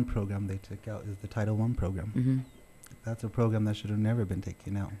that's one program they took out is the Title I program. Mm-hmm. That's a program that should have never been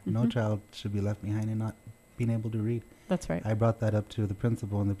taken out. No Mhm. child should be left behind and not being able to read. That's right. I brought that up to the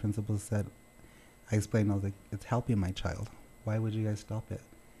principal, and the principal said, I explained, I was like, it's helping my child. Why would you guys stop it?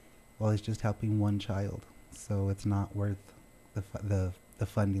 Well, it's just helping one child, so it's not worth the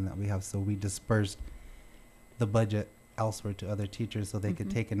funding that we have. So we dispersed the budget elsewhere to other teachers so they could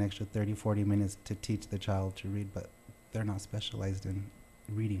Mhm. take an extra 30, 40 minutes to teach the child to read, but they're not specialized in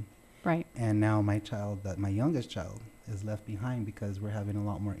reading. Right. And now my youngest child is left behind because we're having a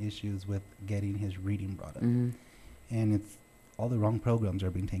lot more issues with getting his reading brought up. Mm-hmm. And it's all the wrong programs are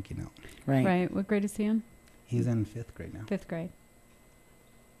being taken out. Right. Right. What grade is he in? He's in 5th grade now. 5th grade.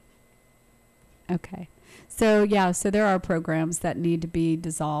 Okay. So, yeah, so there are programs that need to be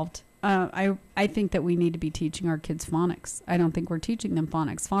dissolved. I think that we need to be teaching our kids phonics. I don't think we're teaching them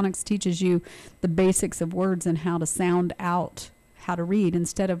phonics. Phonics teaches you the basics of words and how to sound out, how to read,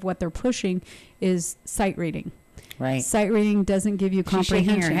 instead of what they're pushing is sight reading. Right. Sight reading doesn't give you She's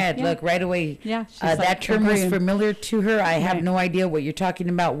comprehension. shaking her head. Yeah. Look, right away. Yeah. she's That like term was agreeing. familiar to her. I have Right. no idea what you're talking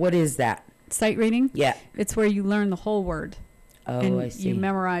about. What is that? Sight reading? Yeah. It's where you learn the whole word. Oh, and I see. you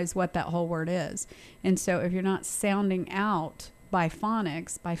memorize what that whole word is. And so if you're not sounding out by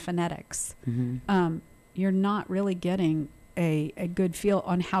phonics, by phonetics, Mm-hmm. you're not really getting a good feel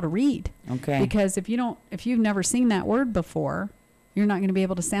on how to read. Okay. Because if you've never seen that word before, you're not going to be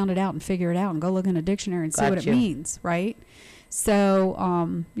able to sound it out and figure it out and go look in a dictionary and see what it Gotcha. means, right?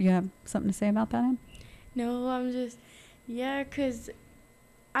 So, you have something to say about that, Em? No, I'm just, yeah, 'cause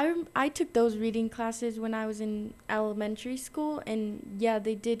I took those reading classes when I was in elementary school, and yeah,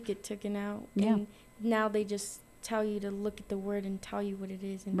 they did get taken out. Yeah. And now they just tell you to look at the word and tell you what it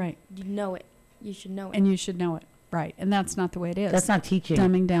is, and Right. you know it. You should know it. And you should know it, right? And that's not the way it is. That's not teaching.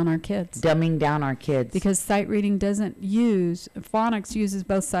 dumbing down our kids. Dumbing down our kids. Because sight reading doesn't use phonics uses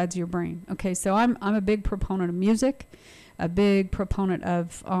both sides of your brain. Okay, so I'm a big proponent of music, a big proponent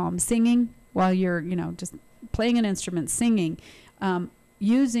of singing while you're just playing an instrument, singing,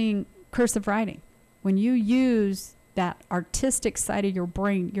 using cursive writing. When you use that artistic side of your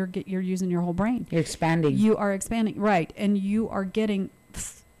brain, you're using your whole brain. You're expanding. You are expanding, right, and you are getting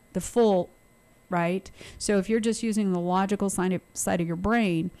the full, right? So if you're just using the logical side of your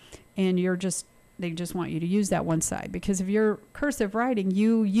brain, and they just want you to use that one side, because if you're cursive writing,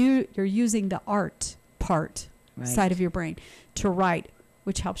 you're using the art part Right. side of your brain to write,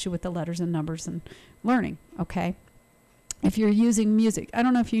 which helps you with the letters and numbers and learning. Okay, if you're using music, I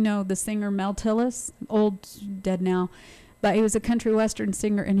don't know if you know the singer Mel Tillis, old, dead now, but he was a country western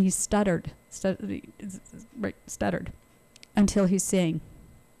singer, and he stuttered until he sang.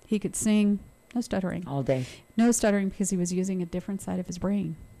 He could sing, no stuttering. All day. No stuttering, because he was using a different side of his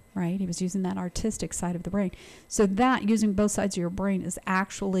brain, right? He was using that artistic side of the brain. So that, using both sides of your brain, is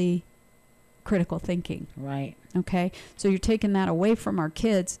actually critical thinking. Right. Okay? So you're taking that away from our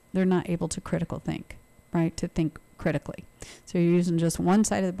kids. They're not able to critical think, right? To think critically. So you're using just one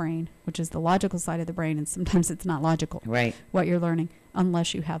side of the brain, which is the logical side of the brain, and sometimes it's not logical. Right. What you're learning,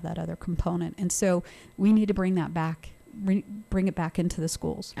 unless you have that other component. And so we need to bring that back, bring it back into the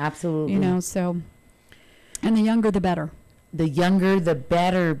schools. Absolutely. You know, so, and the younger the better. The younger the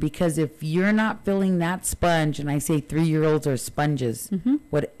better, because if you're not filling that sponge, and I say 3-year-olds are sponges,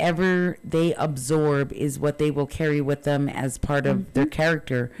 whatever they absorb is what they will carry with them as part of their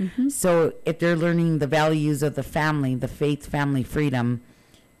character. So if they're learning the values of the family, the faith, family, freedom,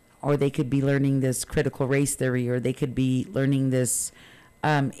 or they could be learning this critical race theory, or they could be learning this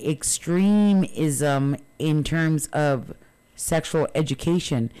extremism in terms of sexual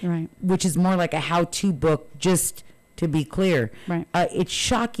education, Right. which is more like a how-to book, just to be clear. Right. It's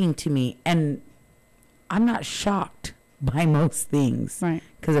shocking to me, and I'm not shocked by most things, Right.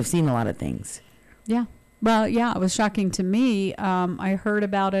 because I've seen a lot of things. Yeah. Well, yeah, it was shocking to me. I heard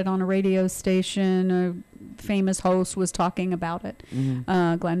about it on a radio station. A famous host was talking about it,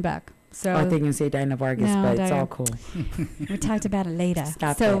 Glenn Beck. So I think you say Dinah Vargas, No, but it's Dinah. all cool. we talked about it later.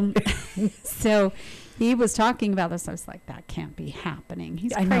 Stop so, so he was talking about this. I was like, that can't be happening.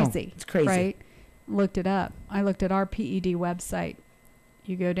 He's I know. crazy. It's crazy. Right? Looked it up. I looked at our PED website.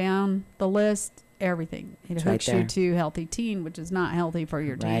 You go down the list, everything. It It's hooks right you there. to Healthy Teen, which is not healthy for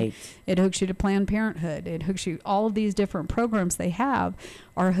your teen. Right. It hooks you to Planned Parenthood. It hooks you. All of these different programs they have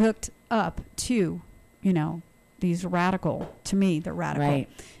are hooked up to, you know, these radical. To me, they're radical. Right.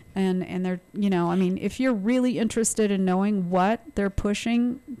 And they're, you know, I mean, if you're really interested in knowing what they're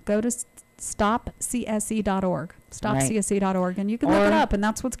pushing, go to stopcsc.org. Stopcsc.org, and you can look it up, and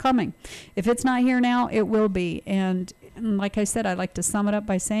that's what's coming. If it's not here now, it will be. And like I said, I'd like to sum it up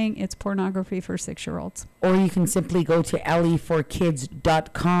by saying it's pornography for 6-year-olds. Or you can simply go to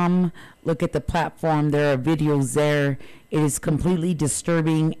le4kids.com, look at the platform. There are videos there. It is completely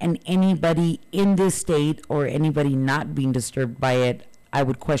disturbing, and anybody in this state or anybody not being disturbed by it, I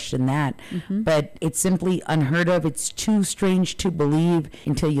would question that. But it's simply unheard of. It's too strange to believe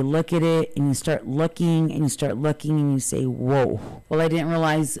until you look at it and you start looking and you start looking and you say, whoa. Well, I didn't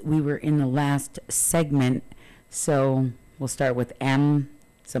realize we were in the last segment. So we'll start with M,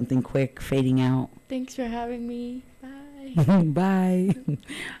 something quick, fading out. Thanks for having me. Bye. Bye.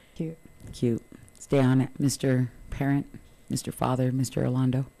 Cute. Cute. Stay on it, Mr. Parent, Mr. Father, Mr.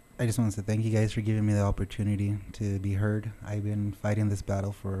 Orlando. I just want to say thank you guys for giving me the opportunity to be heard. I've been fighting this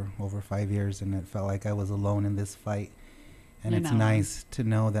battle for over 5 years, and it felt like I was alone in this fight. And You're it's not alone. nice to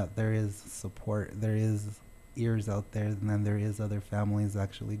know that there is support, there is ears out there, and then there is other families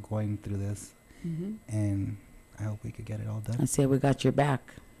actually going through this. And I hope we could get it all done. I say we got your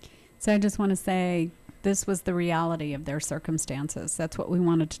back. So I just want to say this was the reality of their circumstances. That's what we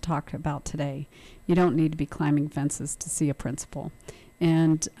wanted to talk about today. You don't need to be climbing fences to see a principal.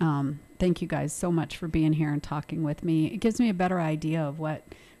 And thank you guys so much for being here and talking with me. It gives me a better idea of what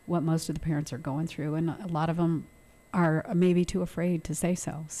most of the parents are going through. And a lot of them are maybe too afraid to say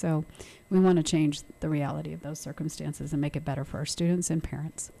so. So we want to change the reality of those circumstances and make it better for our students and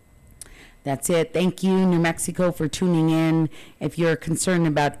parents. That's it. Thank you, New Mexico, for tuning in. If you're concerned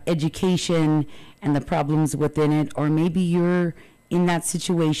about education and the problems within it, or maybe you're in that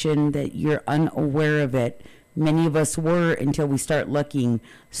situation that you're unaware of it, many of us were until we start looking.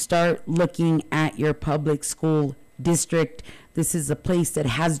 Start looking at your public school district. This is a place that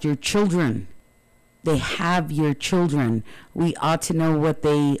has your children. They have your children. We ought to know what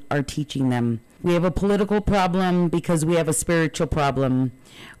they are teaching them. We have a political problem because we have a spiritual problem.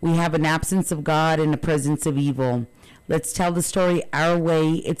 We have an absence of God and a presence of evil. Let's tell the story our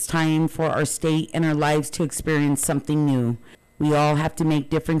way. It's time for our state and our lives to experience something new. We all have to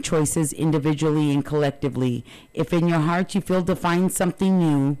make different choices individually and collectively. If in your heart you feel to find something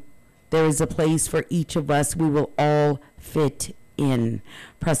new, there is a place for each of us. We will all fit in.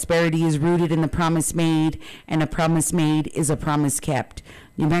 Prosperity is rooted in the promise made, and a promise made is a promise kept.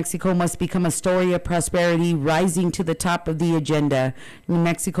 New Mexico must become a story of prosperity, rising to the top of the agenda. New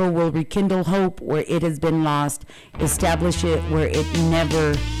Mexico will rekindle hope where it has been lost, establish it where it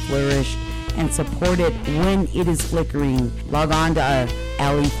never flourished. and support it when it is flickering. Log on to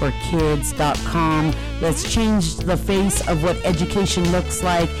alleyforkids.com. Let's change the face of what education looks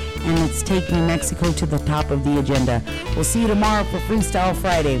like, and let's take New Mexico to the top of the agenda. We'll see you tomorrow for Freestyle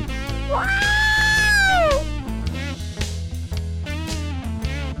Friday. Wow!